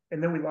 guys,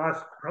 and then we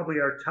lost probably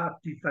our top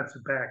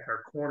defensive back,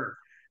 our corner.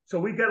 So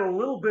we got a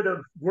little bit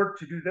of work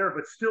to do there,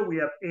 but still we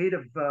have 8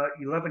 of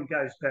 11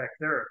 guys back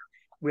there.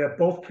 We have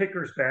both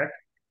kickers back.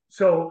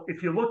 So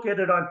if you look at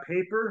it on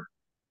paper,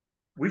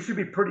 we should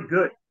be pretty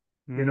good,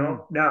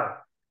 Now,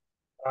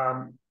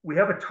 we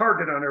have a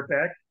target on our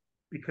back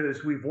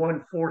because we've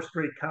won 4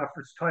 straight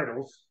conference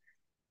titles.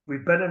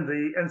 We've been in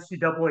the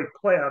NCAA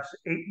playoffs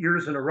 8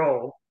 years in a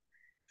row.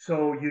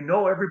 So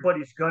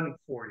everybody's gunning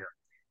for you.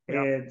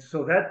 Yep. And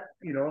so that,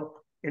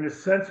 in a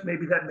sense,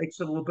 maybe that makes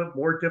it a little bit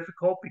more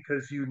difficult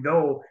because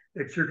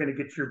that you're going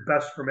to get your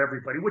best from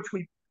everybody,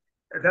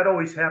 that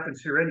always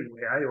happens here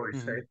anyway, I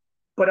always say.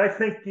 But I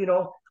think,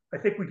 I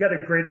think we got a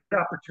great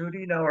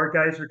opportunity. Now our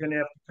guys are going to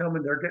have to come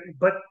and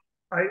but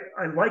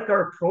I like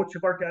our approach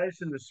of our guys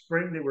in the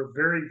spring. They were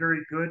very,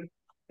 very good.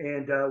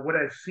 And what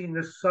I've seen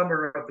this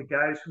summer of the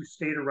guys who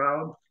stayed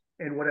around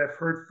and what I've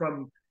heard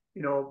from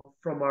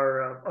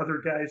our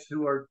other guys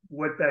who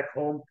went back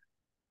home,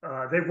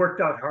 they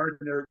worked out hard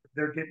and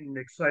they're getting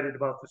excited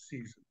about the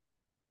season.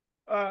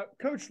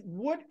 Coach,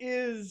 what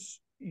is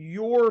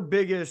your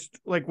biggest,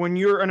 like when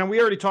and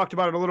we already talked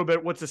about it a little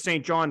bit, what's the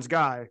St. John's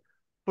guy,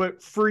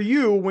 But for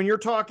you, when you're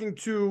talking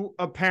to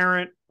a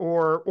parent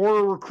or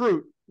a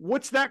recruit,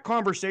 what's that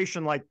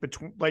conversation like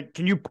between, like,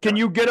 can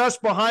you get us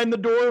behind the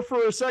door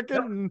for a second?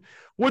 Yep. And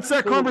what's that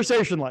Absolutely.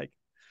 conversation like?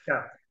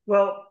 Yeah.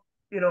 Well,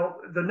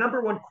 the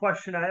number one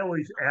question I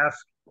always ask,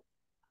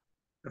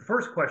 the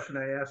first question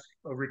I ask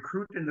a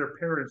recruit and their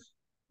parents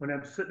when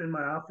I'm sitting in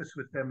my office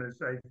with them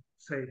is I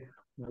say,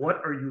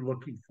 what are you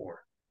looking for?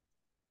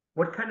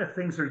 What kind of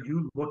things are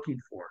you looking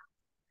for?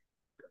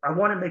 I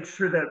want to make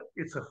sure that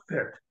it's a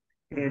fit.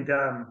 And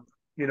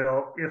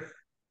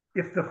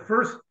if the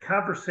first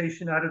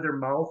conversation out of their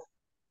mouth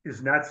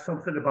is not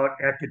something about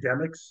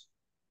academics,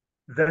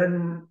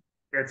 then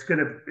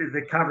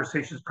the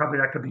conversation is probably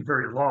not gonna be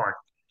very long,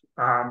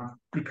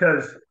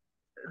 because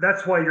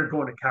that's why you're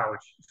going to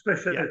college,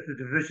 especially Yeah. at the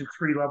Division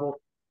III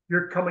level.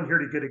 You're coming here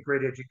to get a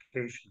great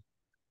education.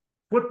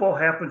 Football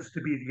happens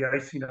to be the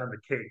icing on the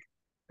cake,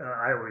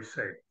 I always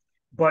say.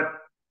 But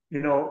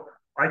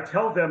I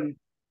tell them,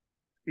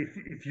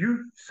 if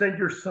you send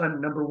your son,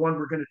 number one,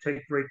 we're going to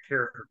take great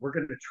care of them. We're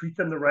going to treat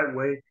them the right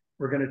way.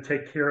 We're going to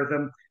take care of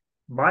them.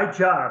 My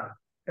job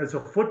as a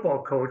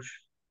football coach,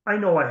 I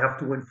know I have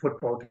to win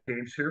football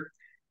games here,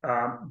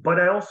 but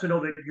I also know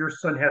that your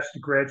son has to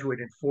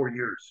graduate in 4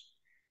 years.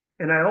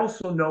 And I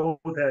also know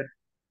that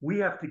we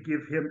have to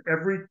give him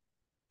every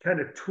kind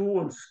of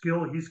tool and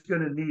skill he's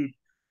going to need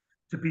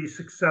to be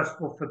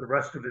successful for the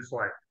rest of his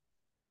life.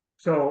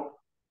 So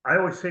I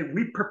always say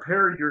we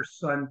prepare your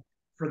son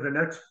for the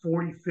next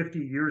 40, 50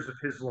 years of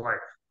his life.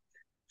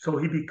 So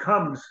he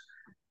becomes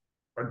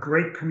a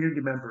great community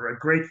member, a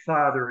great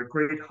father, a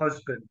great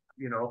husband.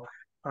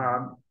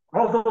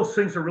 All those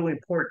things are really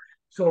important.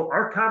 So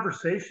our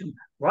conversation,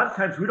 a lot of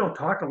times we don't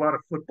talk a lot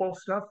of football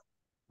stuff.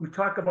 We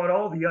talk about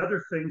all the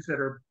other things that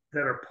are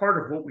part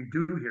of what we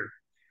do here.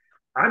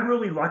 I'm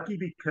really lucky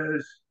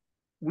because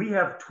we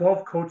have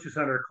 12 coaches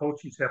on our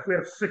coaching staff. We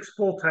have 6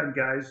 full-time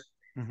guys,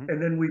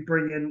 and then we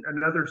bring in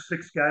another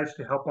 6 guys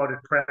to help out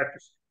at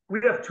practice.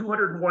 We have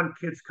 201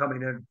 kids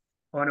coming in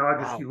on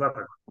August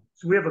 11th.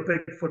 So we have a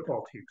big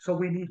football team. So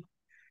we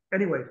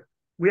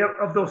have,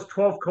 of those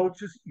 12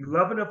 coaches,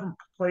 11 of them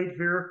played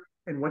here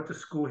and went to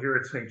school here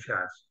at St.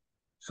 John's.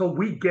 So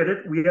we get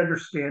it. We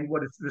understand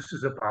what this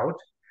is about.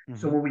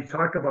 So when we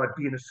talk about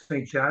being a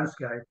St. John's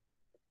guy,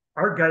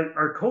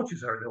 our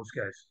coaches are those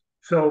guys.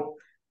 So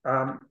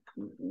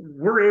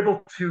we're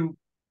able to,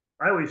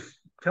 I always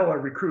tell our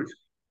recruits,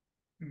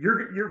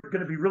 you're going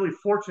to be really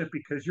fortunate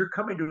because you're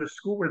coming to a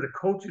school where the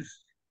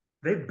coaches,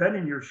 they've been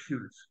in your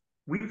shoes.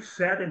 We've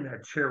sat in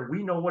that chair.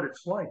 We know what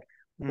it's like.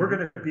 We're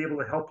going to be able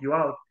to help you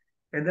out.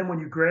 And then when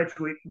you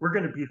graduate, we're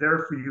going to be there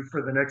for you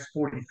for the next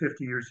 40,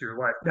 50 years of your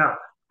life. Now,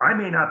 I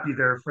may not be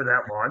there for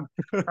that long,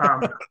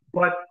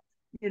 but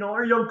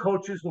our young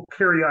coaches will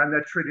carry on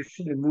that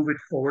tradition and move it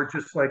forward,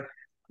 just like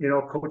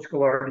Coach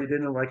Gagliardi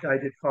did and like I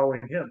did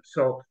following him.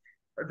 So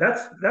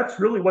that's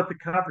really what the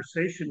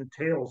conversation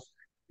entails.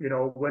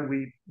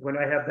 When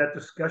I have that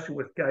discussion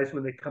with guys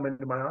when they come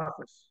into my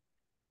office.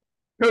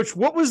 Coach,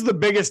 what was the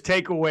biggest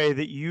takeaway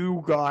that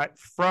you got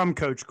from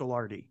Coach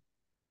Gagliardi?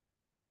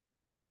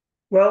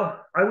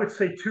 Well, I would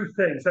say 2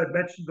 things. I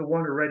mentioned the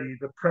one already,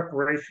 the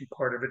preparation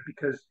part of it,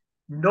 because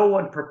no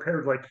one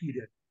prepared like he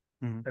did.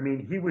 I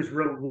mean, he was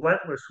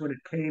relentless when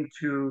it came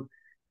to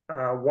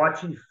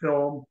watching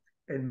film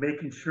and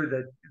making sure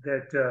that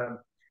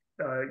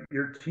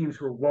your teams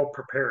were well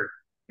prepared.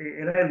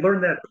 And I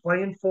learned that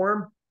playing for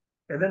him.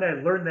 And then I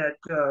learned that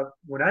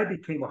when I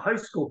became a high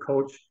school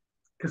coach,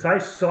 because I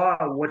saw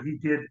what he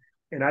did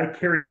and I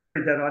carried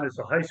that on as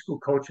a high school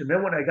coach. And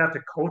then when I got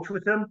to coach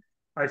with him,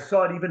 I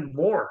saw it even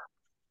more,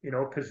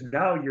 because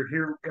now you're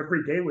here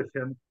every day with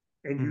him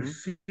and you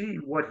see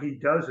what he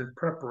does in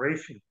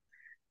preparation.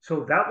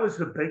 So that was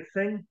the big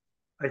thing.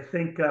 I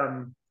think,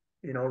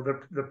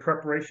 the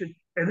preparation.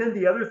 And then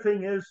the other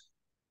thing is,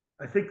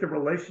 I think the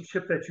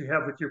relationship that you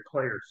have with your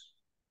players.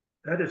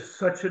 That is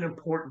such an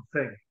important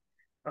thing.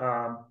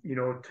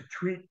 To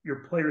treat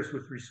your players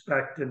with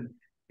respect and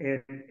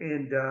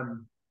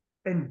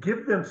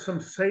give them some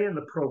say in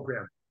the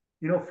program.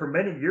 For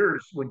many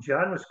years when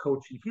John was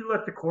coaching, he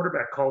let the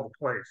quarterback call the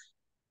plays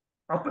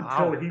up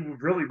until he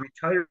really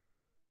retired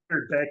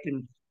back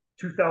in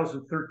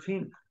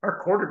 2013. Our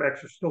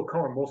quarterbacks are still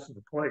calling most of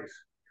the plays.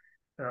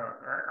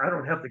 I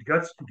don't have the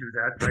guts to do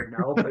that right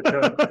now,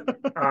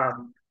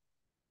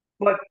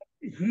 but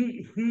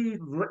he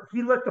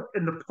let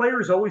the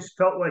players always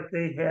felt like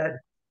they had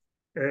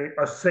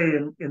a say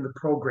in the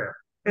program,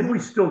 and we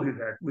still do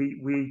that.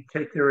 We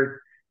take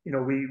their,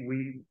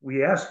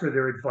 we ask for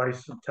their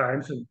advice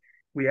sometimes, and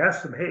we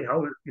ask them, hey,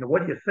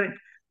 what do you think?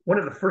 One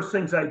of the first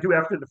things I do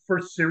after the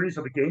first series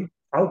of a game,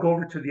 I'll go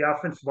over to the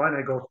offensive line.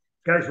 I go,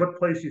 guys, what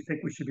plays do you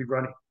think we should be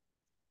running?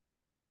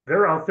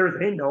 They're out there,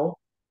 they know,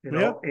 and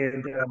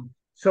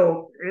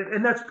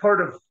and that's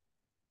part of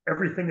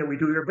everything that we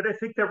do here. But I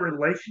think that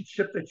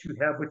relationship that you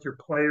have with your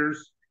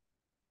players,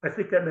 I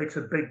think that makes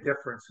a big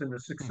difference in the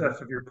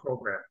success of your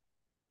program.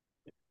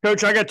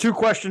 Coach, I got 2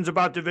 questions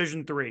about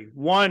Division III.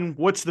 One,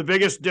 what's the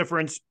biggest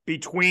difference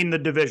between the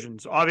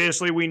divisions?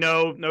 Obviously, we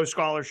know no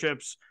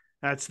scholarships,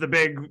 That's the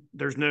big,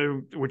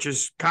 which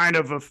is kind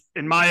of,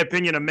 in my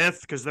opinion, a myth,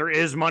 because there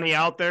is money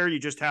out there. You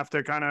just have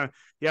to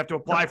you have to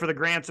apply for the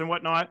grants and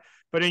whatnot.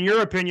 But in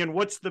your opinion,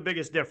 what's the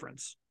biggest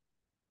difference?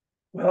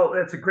 Well,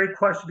 that's a great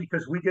question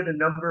because we get a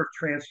number of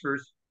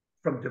transfers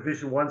from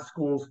Division I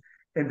schools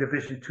and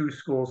Division II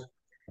schools.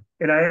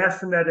 And I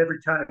ask them that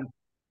every time.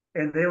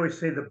 And they always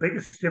say the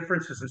biggest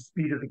difference is the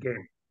speed of the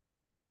game.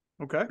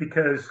 Okay.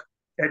 Because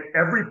at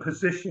every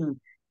position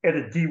at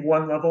a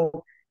D1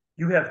 level,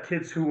 you have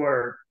kids who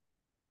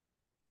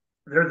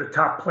they're the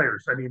top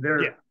players. I mean,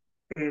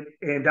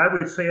 and I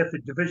would say at the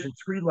Division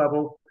III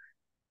level,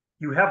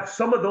 you have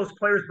some of those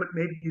players, but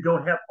maybe you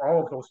don't have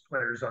all of those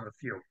players on the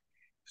field.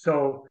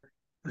 So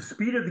the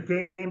speed of the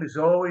game is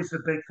always a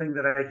big thing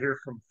that I hear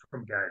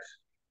from guys.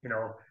 You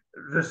know,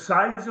 the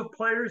size of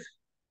players.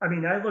 I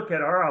mean, I look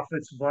at our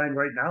offensive line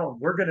right now, and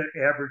we're going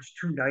to average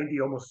 290,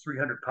 almost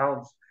 300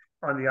 pounds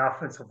on the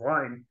offensive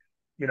line.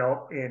 You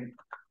know, and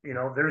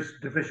there's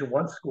Division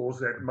I schools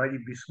that might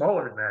even be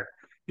smaller than that.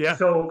 Yeah.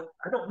 So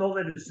I don't know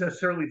that it's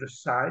necessarily the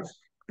size,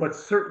 but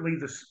certainly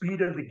the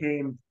speed of the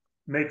game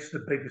makes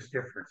the biggest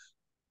difference.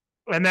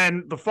 And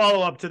then the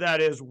follow-up to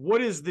that is,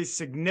 what is the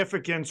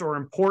significance or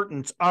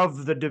importance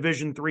of the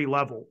Division III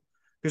level?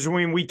 Because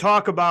when we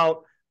talk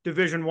about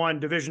Division I,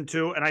 Division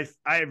II, and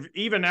I've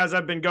even as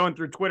I've been going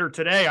through Twitter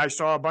today, I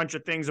saw a bunch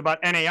of things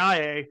about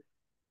NAIA,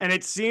 and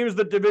it seems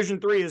that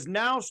Division III is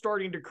now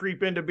starting to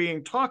creep into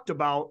being talked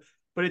about,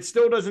 but it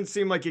still doesn't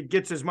seem like it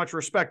gets as much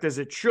respect as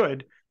it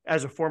should.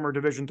 As a former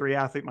Division III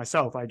athlete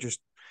myself, it's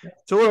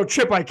a little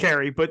chip I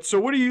carry. But so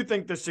what do you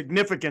think the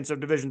significance of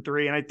Division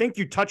III? And I think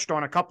you touched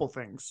on a couple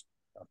things.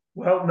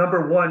 Well,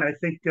 number one, I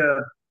think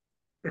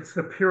it's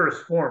the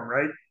purest form,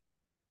 right?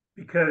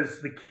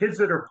 Because the kids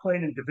that are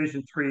playing in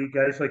Division III,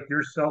 guys like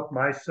yourself,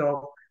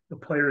 myself, the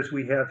players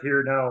we have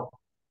here now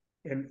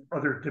in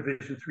other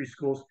Division III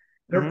schools,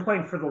 they're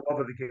playing for the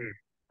love of the game.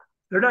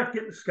 They're not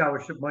getting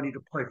scholarship money to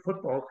play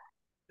football.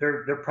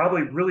 They're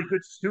probably really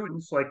good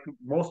students, like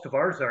most of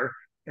ours are,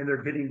 and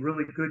they're getting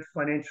really good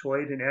financial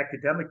aid and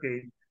academic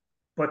aid,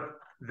 but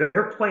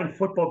they're playing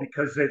football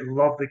because they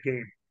love the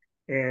game.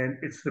 And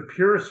it's the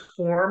purest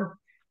form,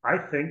 I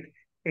think.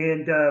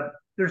 And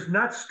there's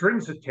not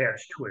strings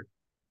attached to it.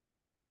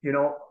 You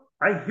know,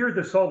 I hear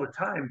this all the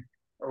time.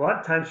 A lot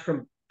of times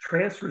from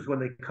transfers when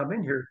they come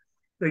in here,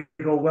 they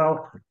go,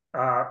 well,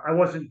 I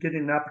wasn't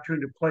getting an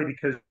opportunity to play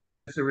because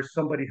there was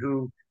somebody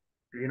who,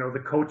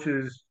 the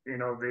coaches,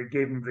 they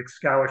gave him the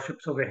scholarship,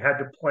 so they had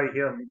to play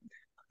him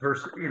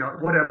versus,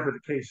 whatever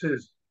the case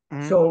is.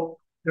 So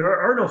there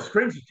are no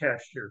strings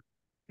attached here.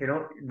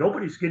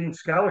 Nobody's getting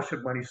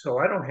scholarship money, so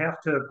I don't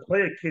have to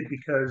play a kid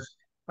because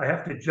I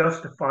have to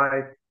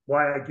justify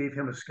why I gave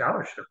him a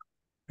scholarship.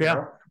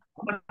 Yeah.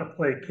 I'm going to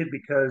play a kid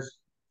because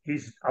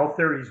he's out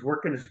there, he's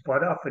working his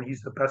butt off, and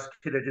he's the best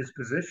kid at his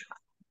position.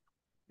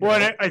 Well,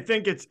 and I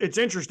think it's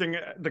interesting.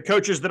 The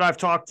coaches that I've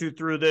talked to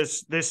through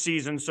this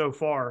season so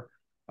far,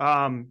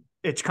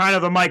 it's kind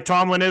of a Mike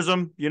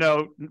Tomlinism.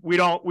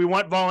 We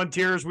want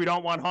volunteers. We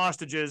don't want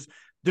hostages.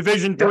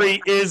 Division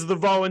III is the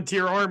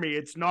volunteer army.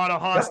 It's not a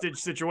hostage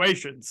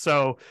situation.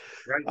 So,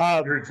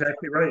 you're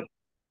exactly right.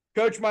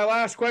 Coach, my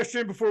last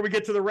question before we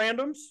get to the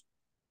randoms: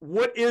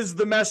 what is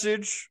the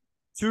message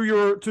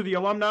to the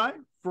alumni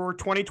for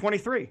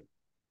 2023?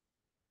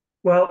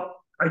 Well,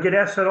 I get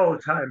asked that all the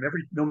time.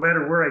 No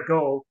matter where I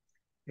go,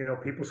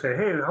 people say,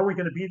 "Hey, how are we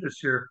going to be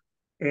this year?"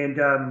 And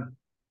I'm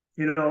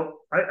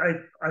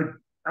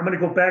going to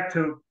go back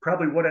to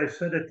probably what I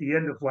said at the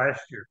end of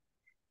last year.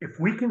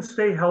 If we can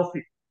stay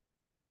healthy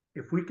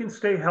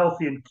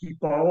and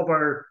keep all of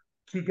our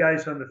key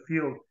guys on the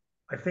field,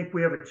 I think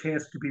we have a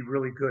chance to be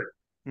really good.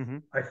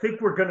 I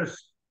think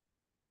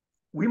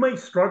we might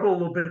struggle a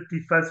little bit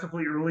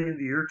defensively early in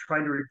the year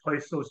trying to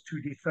replace those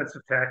two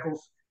defensive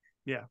tackles.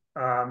 Yeah.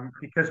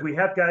 Because we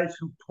have guys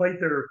who played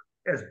there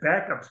as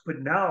backups, but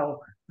now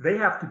they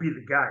have to be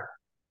the guy.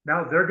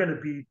 Now they're going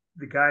to be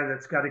the guy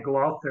that's got to go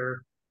out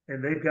there,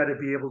 and they've got to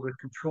be able to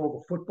control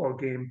the football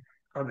game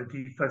on the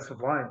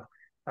defensive line.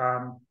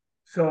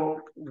 So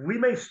we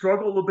may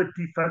struggle a little bit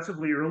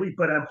defensively early,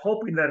 but I'm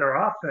hoping that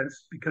our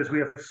offense, because we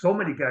have so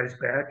many guys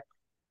back,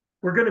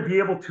 we're going to be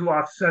able to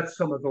offset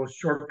some of those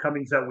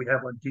shortcomings that we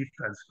have on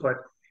defense. But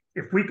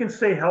if we can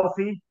stay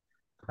healthy,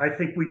 I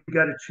think we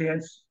got a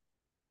chance,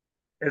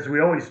 as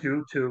we always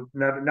do, to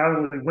not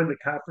only win the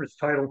conference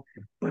title,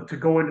 but to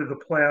go into the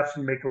playoffs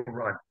and make a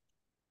run.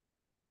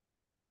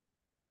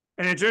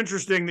 And it's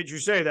interesting that you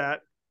say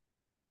that,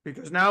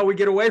 because now we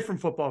get away from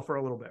football for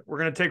a little bit. We're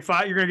going to take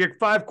five. You're going to get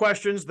 5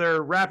 questions.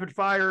 They're rapid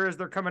fire as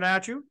they're coming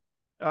at you.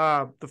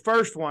 The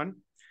first one: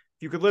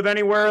 if you could live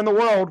anywhere in the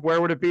world, where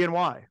would it be and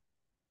why?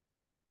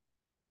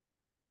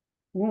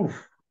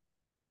 Oof.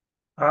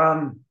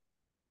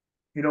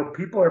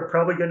 People are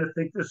probably going to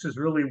think this is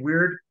really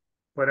weird,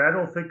 but I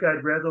don't think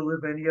I'd rather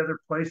live any other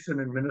place than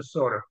in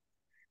Minnesota.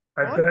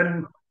 I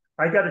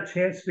got a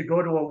chance to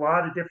go to a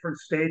lot of different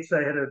states.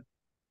 I had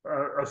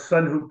a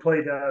son who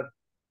played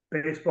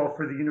baseball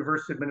for the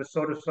University of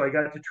Minnesota, so I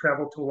got to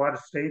travel to a lot of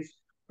states.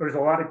 There's a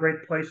lot of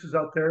great places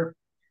out there,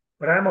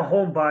 but I'm a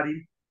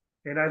homebody,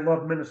 and I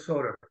love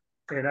Minnesota,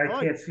 and I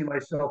Right. can't see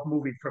myself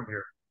moving from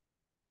here.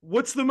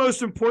 What's the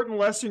most important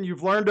lesson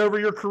you've learned over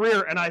your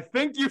career? And I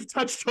think you've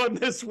touched on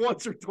this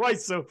once or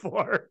twice so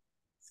far.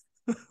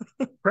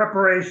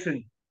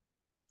 Preparation.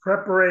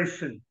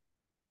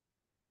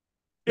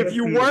 If Can't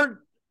you beat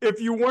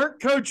it.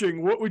 weren't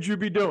coaching, what would you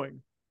be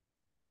doing?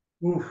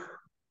 Oof.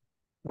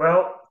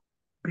 Well,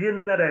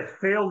 being that I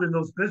failed in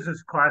those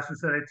business classes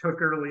that I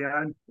took early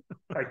on,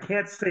 I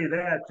can't say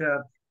that.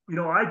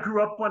 I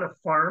grew up on a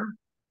farm,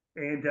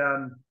 and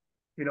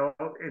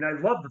and I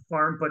love the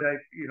farm, but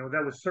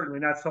that was certainly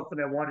not something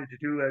I wanted to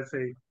do as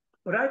a.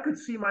 But I could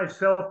see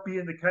myself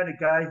being the kind of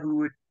guy who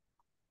would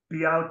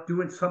be out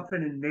doing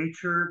something in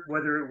nature,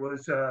 whether it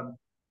was, I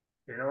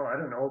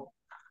don't know,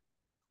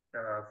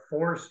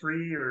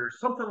 forestry or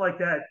something like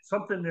that.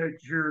 Something that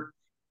you're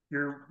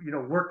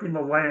working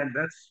the land.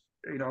 That's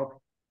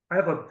I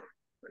have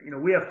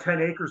we have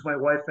 10 acres, my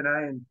wife and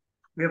I, and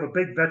we have a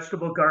big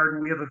vegetable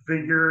garden. We have a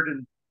vineyard,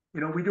 and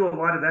we do a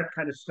lot of that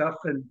kind of stuff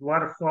and a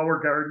lot of flower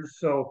gardens.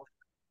 So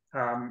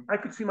I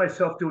could see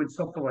myself doing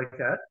something like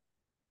that.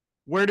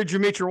 Where did you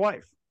meet your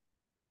wife?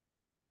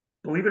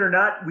 Believe it or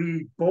not,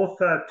 we both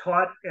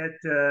taught at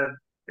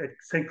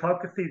St.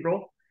 Cloud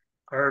Cathedral.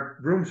 Our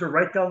rooms are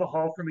right down the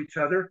hall from each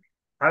other.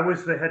 I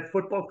was the head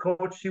football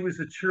coach. She was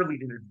the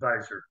cheerleading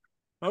advisor.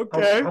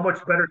 Okay. How much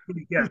better can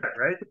you get,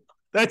 right?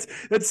 That's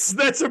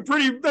a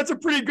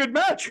pretty good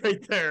match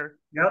right there.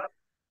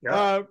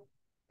 Yep.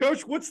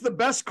 Coach, what's the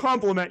best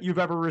compliment you've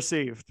ever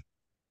received?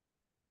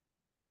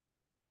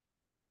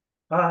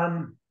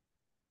 I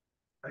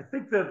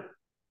think the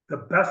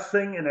best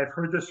thing, and I've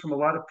heard this from a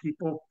lot of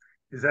people,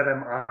 is that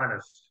I'm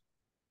honest.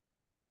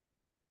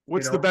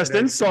 What's the best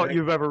insult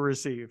you've ever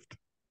received?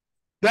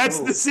 That's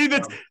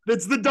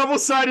the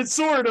double-sided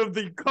sword of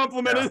the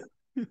compliment.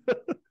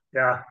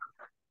 Yeah.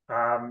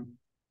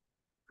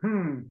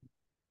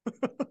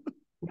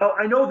 Well,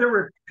 I know there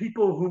were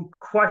people who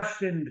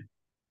questioned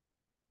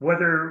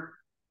whether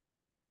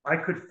I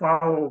could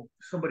follow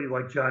somebody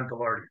like John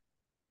Gagliardi.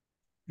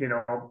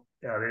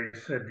 They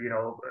said,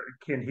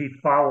 can he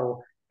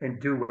follow and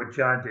do what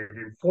John did?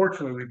 And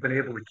fortunately, we've been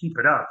able to keep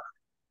it up.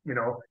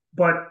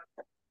 But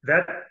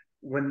that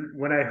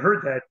when I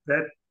heard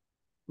that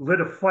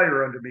lit a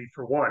fire under me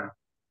for one.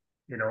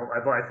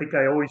 I think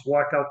I always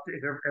walk out to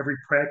every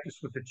practice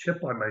with a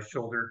chip on my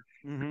shoulder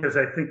because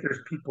I think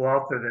there's people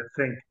out there that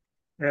think,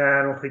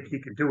 I don't think he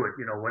can do it,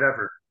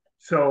 whatever.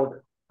 So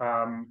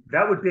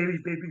that would maybe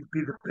be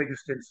the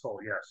biggest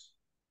insult, yes.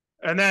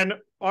 And then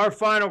our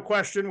final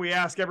question, we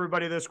ask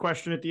everybody this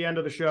question at the end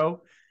of the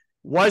show.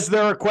 Was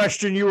there a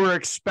question you were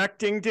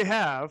expecting to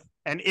have?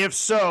 And if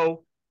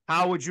so,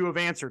 how would you have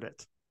answered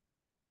it?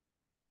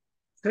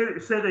 Say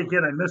it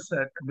again. I missed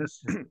that. I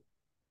missed it.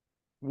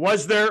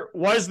 Was there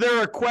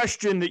a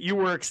question that you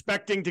were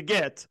expecting to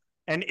get?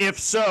 And if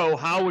so,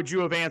 how would you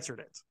have answered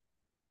it?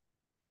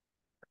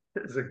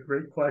 It's a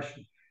great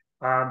question.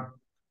 I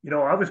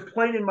was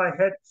playing in my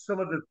head some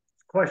of the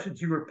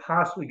questions you were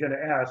possibly going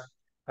to ask.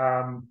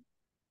 But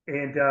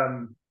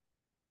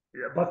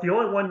the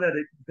only one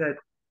that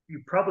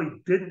you probably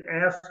didn't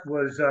ask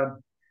was,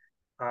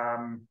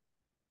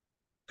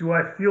 do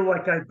I feel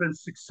like I've been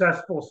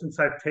successful since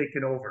I've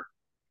taken over?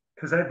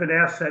 Because I've been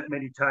asked that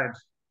many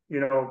times.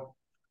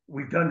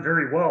 We've done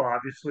very well,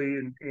 obviously,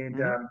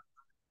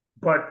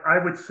 but I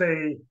would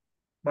say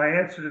my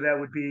answer to that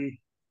would be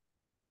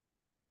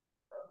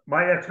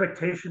my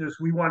expectation is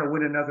we want to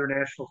win another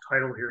national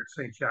title here at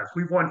St. John's.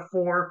 We've won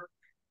 4,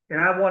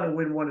 and I want to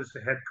win one as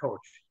the head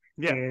coach.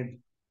 Yeah. And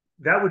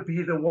that would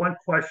be the one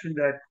question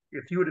that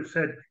if you would have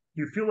said,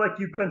 do you feel like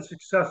you've been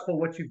successful,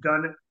 what you've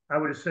done, I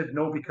would have said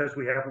no, because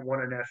we haven't won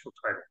a national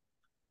title.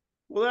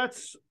 Well,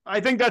 I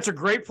think that's a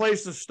great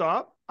place to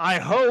stop. I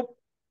hope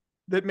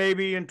that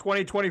maybe in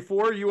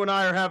 2024, you and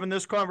I are having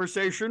this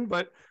conversation,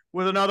 but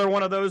with another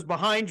one of those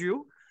behind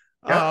you.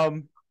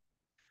 Yep.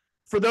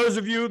 For those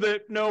of you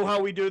that know how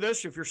we do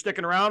this, if you're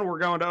sticking around, we're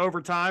going to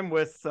overtime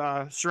with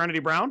Serenity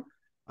Brown.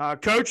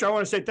 Coach, I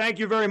want to say thank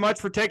you very much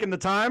for taking the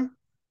time,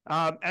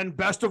 and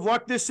best of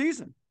luck this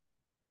season.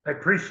 I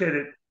appreciate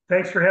it.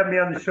 Thanks for having me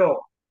on the show.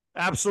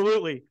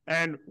 Absolutely.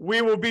 And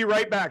we will be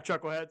right back,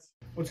 Chuckleheads.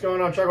 What's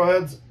going on,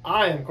 Chuckleheads?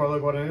 I am Carlo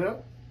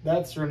Guadagnino.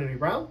 That's Serenity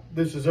Brown.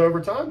 This is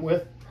Overtime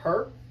with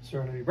her,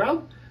 Serenity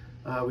Brown.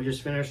 We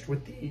just finished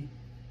with the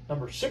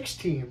number 6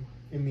 team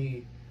in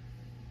the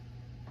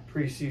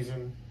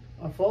preseason.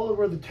 I followed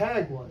where the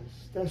tag was.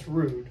 That's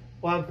rude.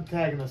 Why put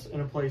tagging us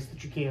in a place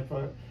that you can't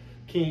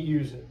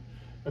use it?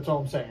 That's all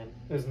I'm saying.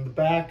 Isn't the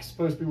back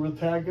supposed to be where the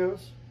tag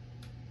goes?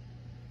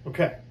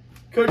 Okay.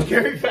 Coach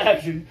Gary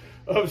Fasching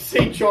of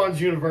St.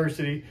 John's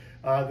University,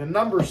 the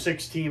number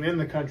 6 team in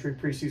the country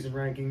preseason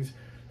rankings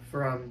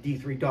from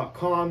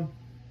D3.com.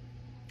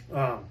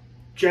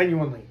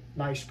 Genuinely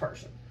nice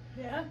person.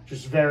 Yeah.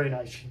 Just very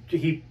nice.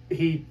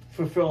 He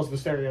fulfills the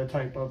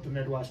stereotype of the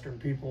Midwestern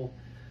people.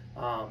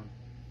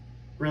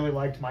 Really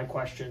liked my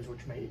questions, which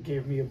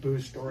gave me a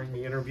boost during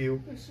the interview.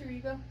 Boost your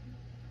ego?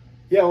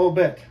 Yeah, a little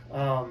bit.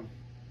 And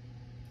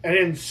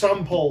in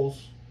some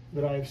polls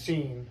that I've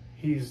seen,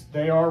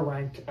 They are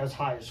ranked as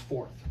high as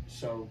 4th.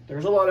 So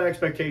there's a lot of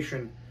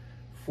expectation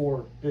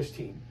for this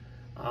team.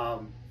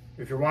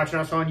 If you're watching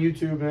us on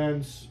YouTube,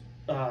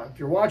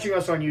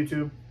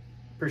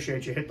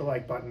 appreciate you. Hit the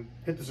like button,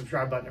 hit the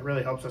subscribe button. It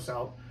really helps us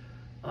out.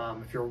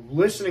 If you're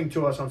listening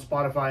to us on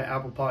Spotify,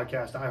 Apple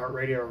Podcast,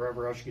 iHeartRadio, or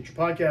wherever else you get your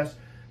podcasts,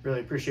 really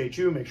appreciate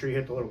you. Make sure you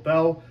hit the little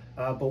bell.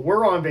 But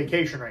we're on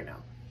vacation right now.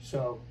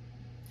 So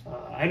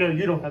I know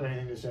you don't have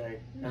anything to say,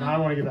 and I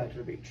want to get back to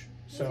the beach.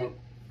 So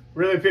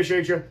really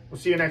appreciate you. We'll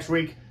see you next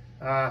week.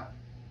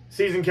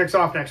 Season kicks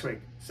off next week.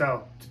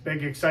 So it's a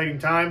big, exciting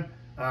time.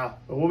 But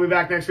we'll be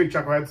back next week,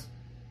 Chuckleheads.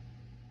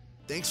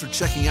 Thanks for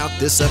checking out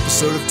this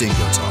episode of Dingo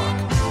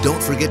Talk.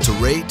 Don't forget to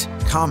rate,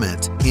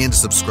 comment, and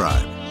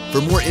subscribe.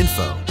 For more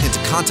info and to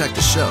contact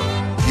the show,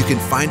 you can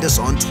find us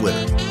on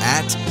Twitter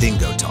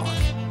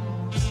 @DingoTalk.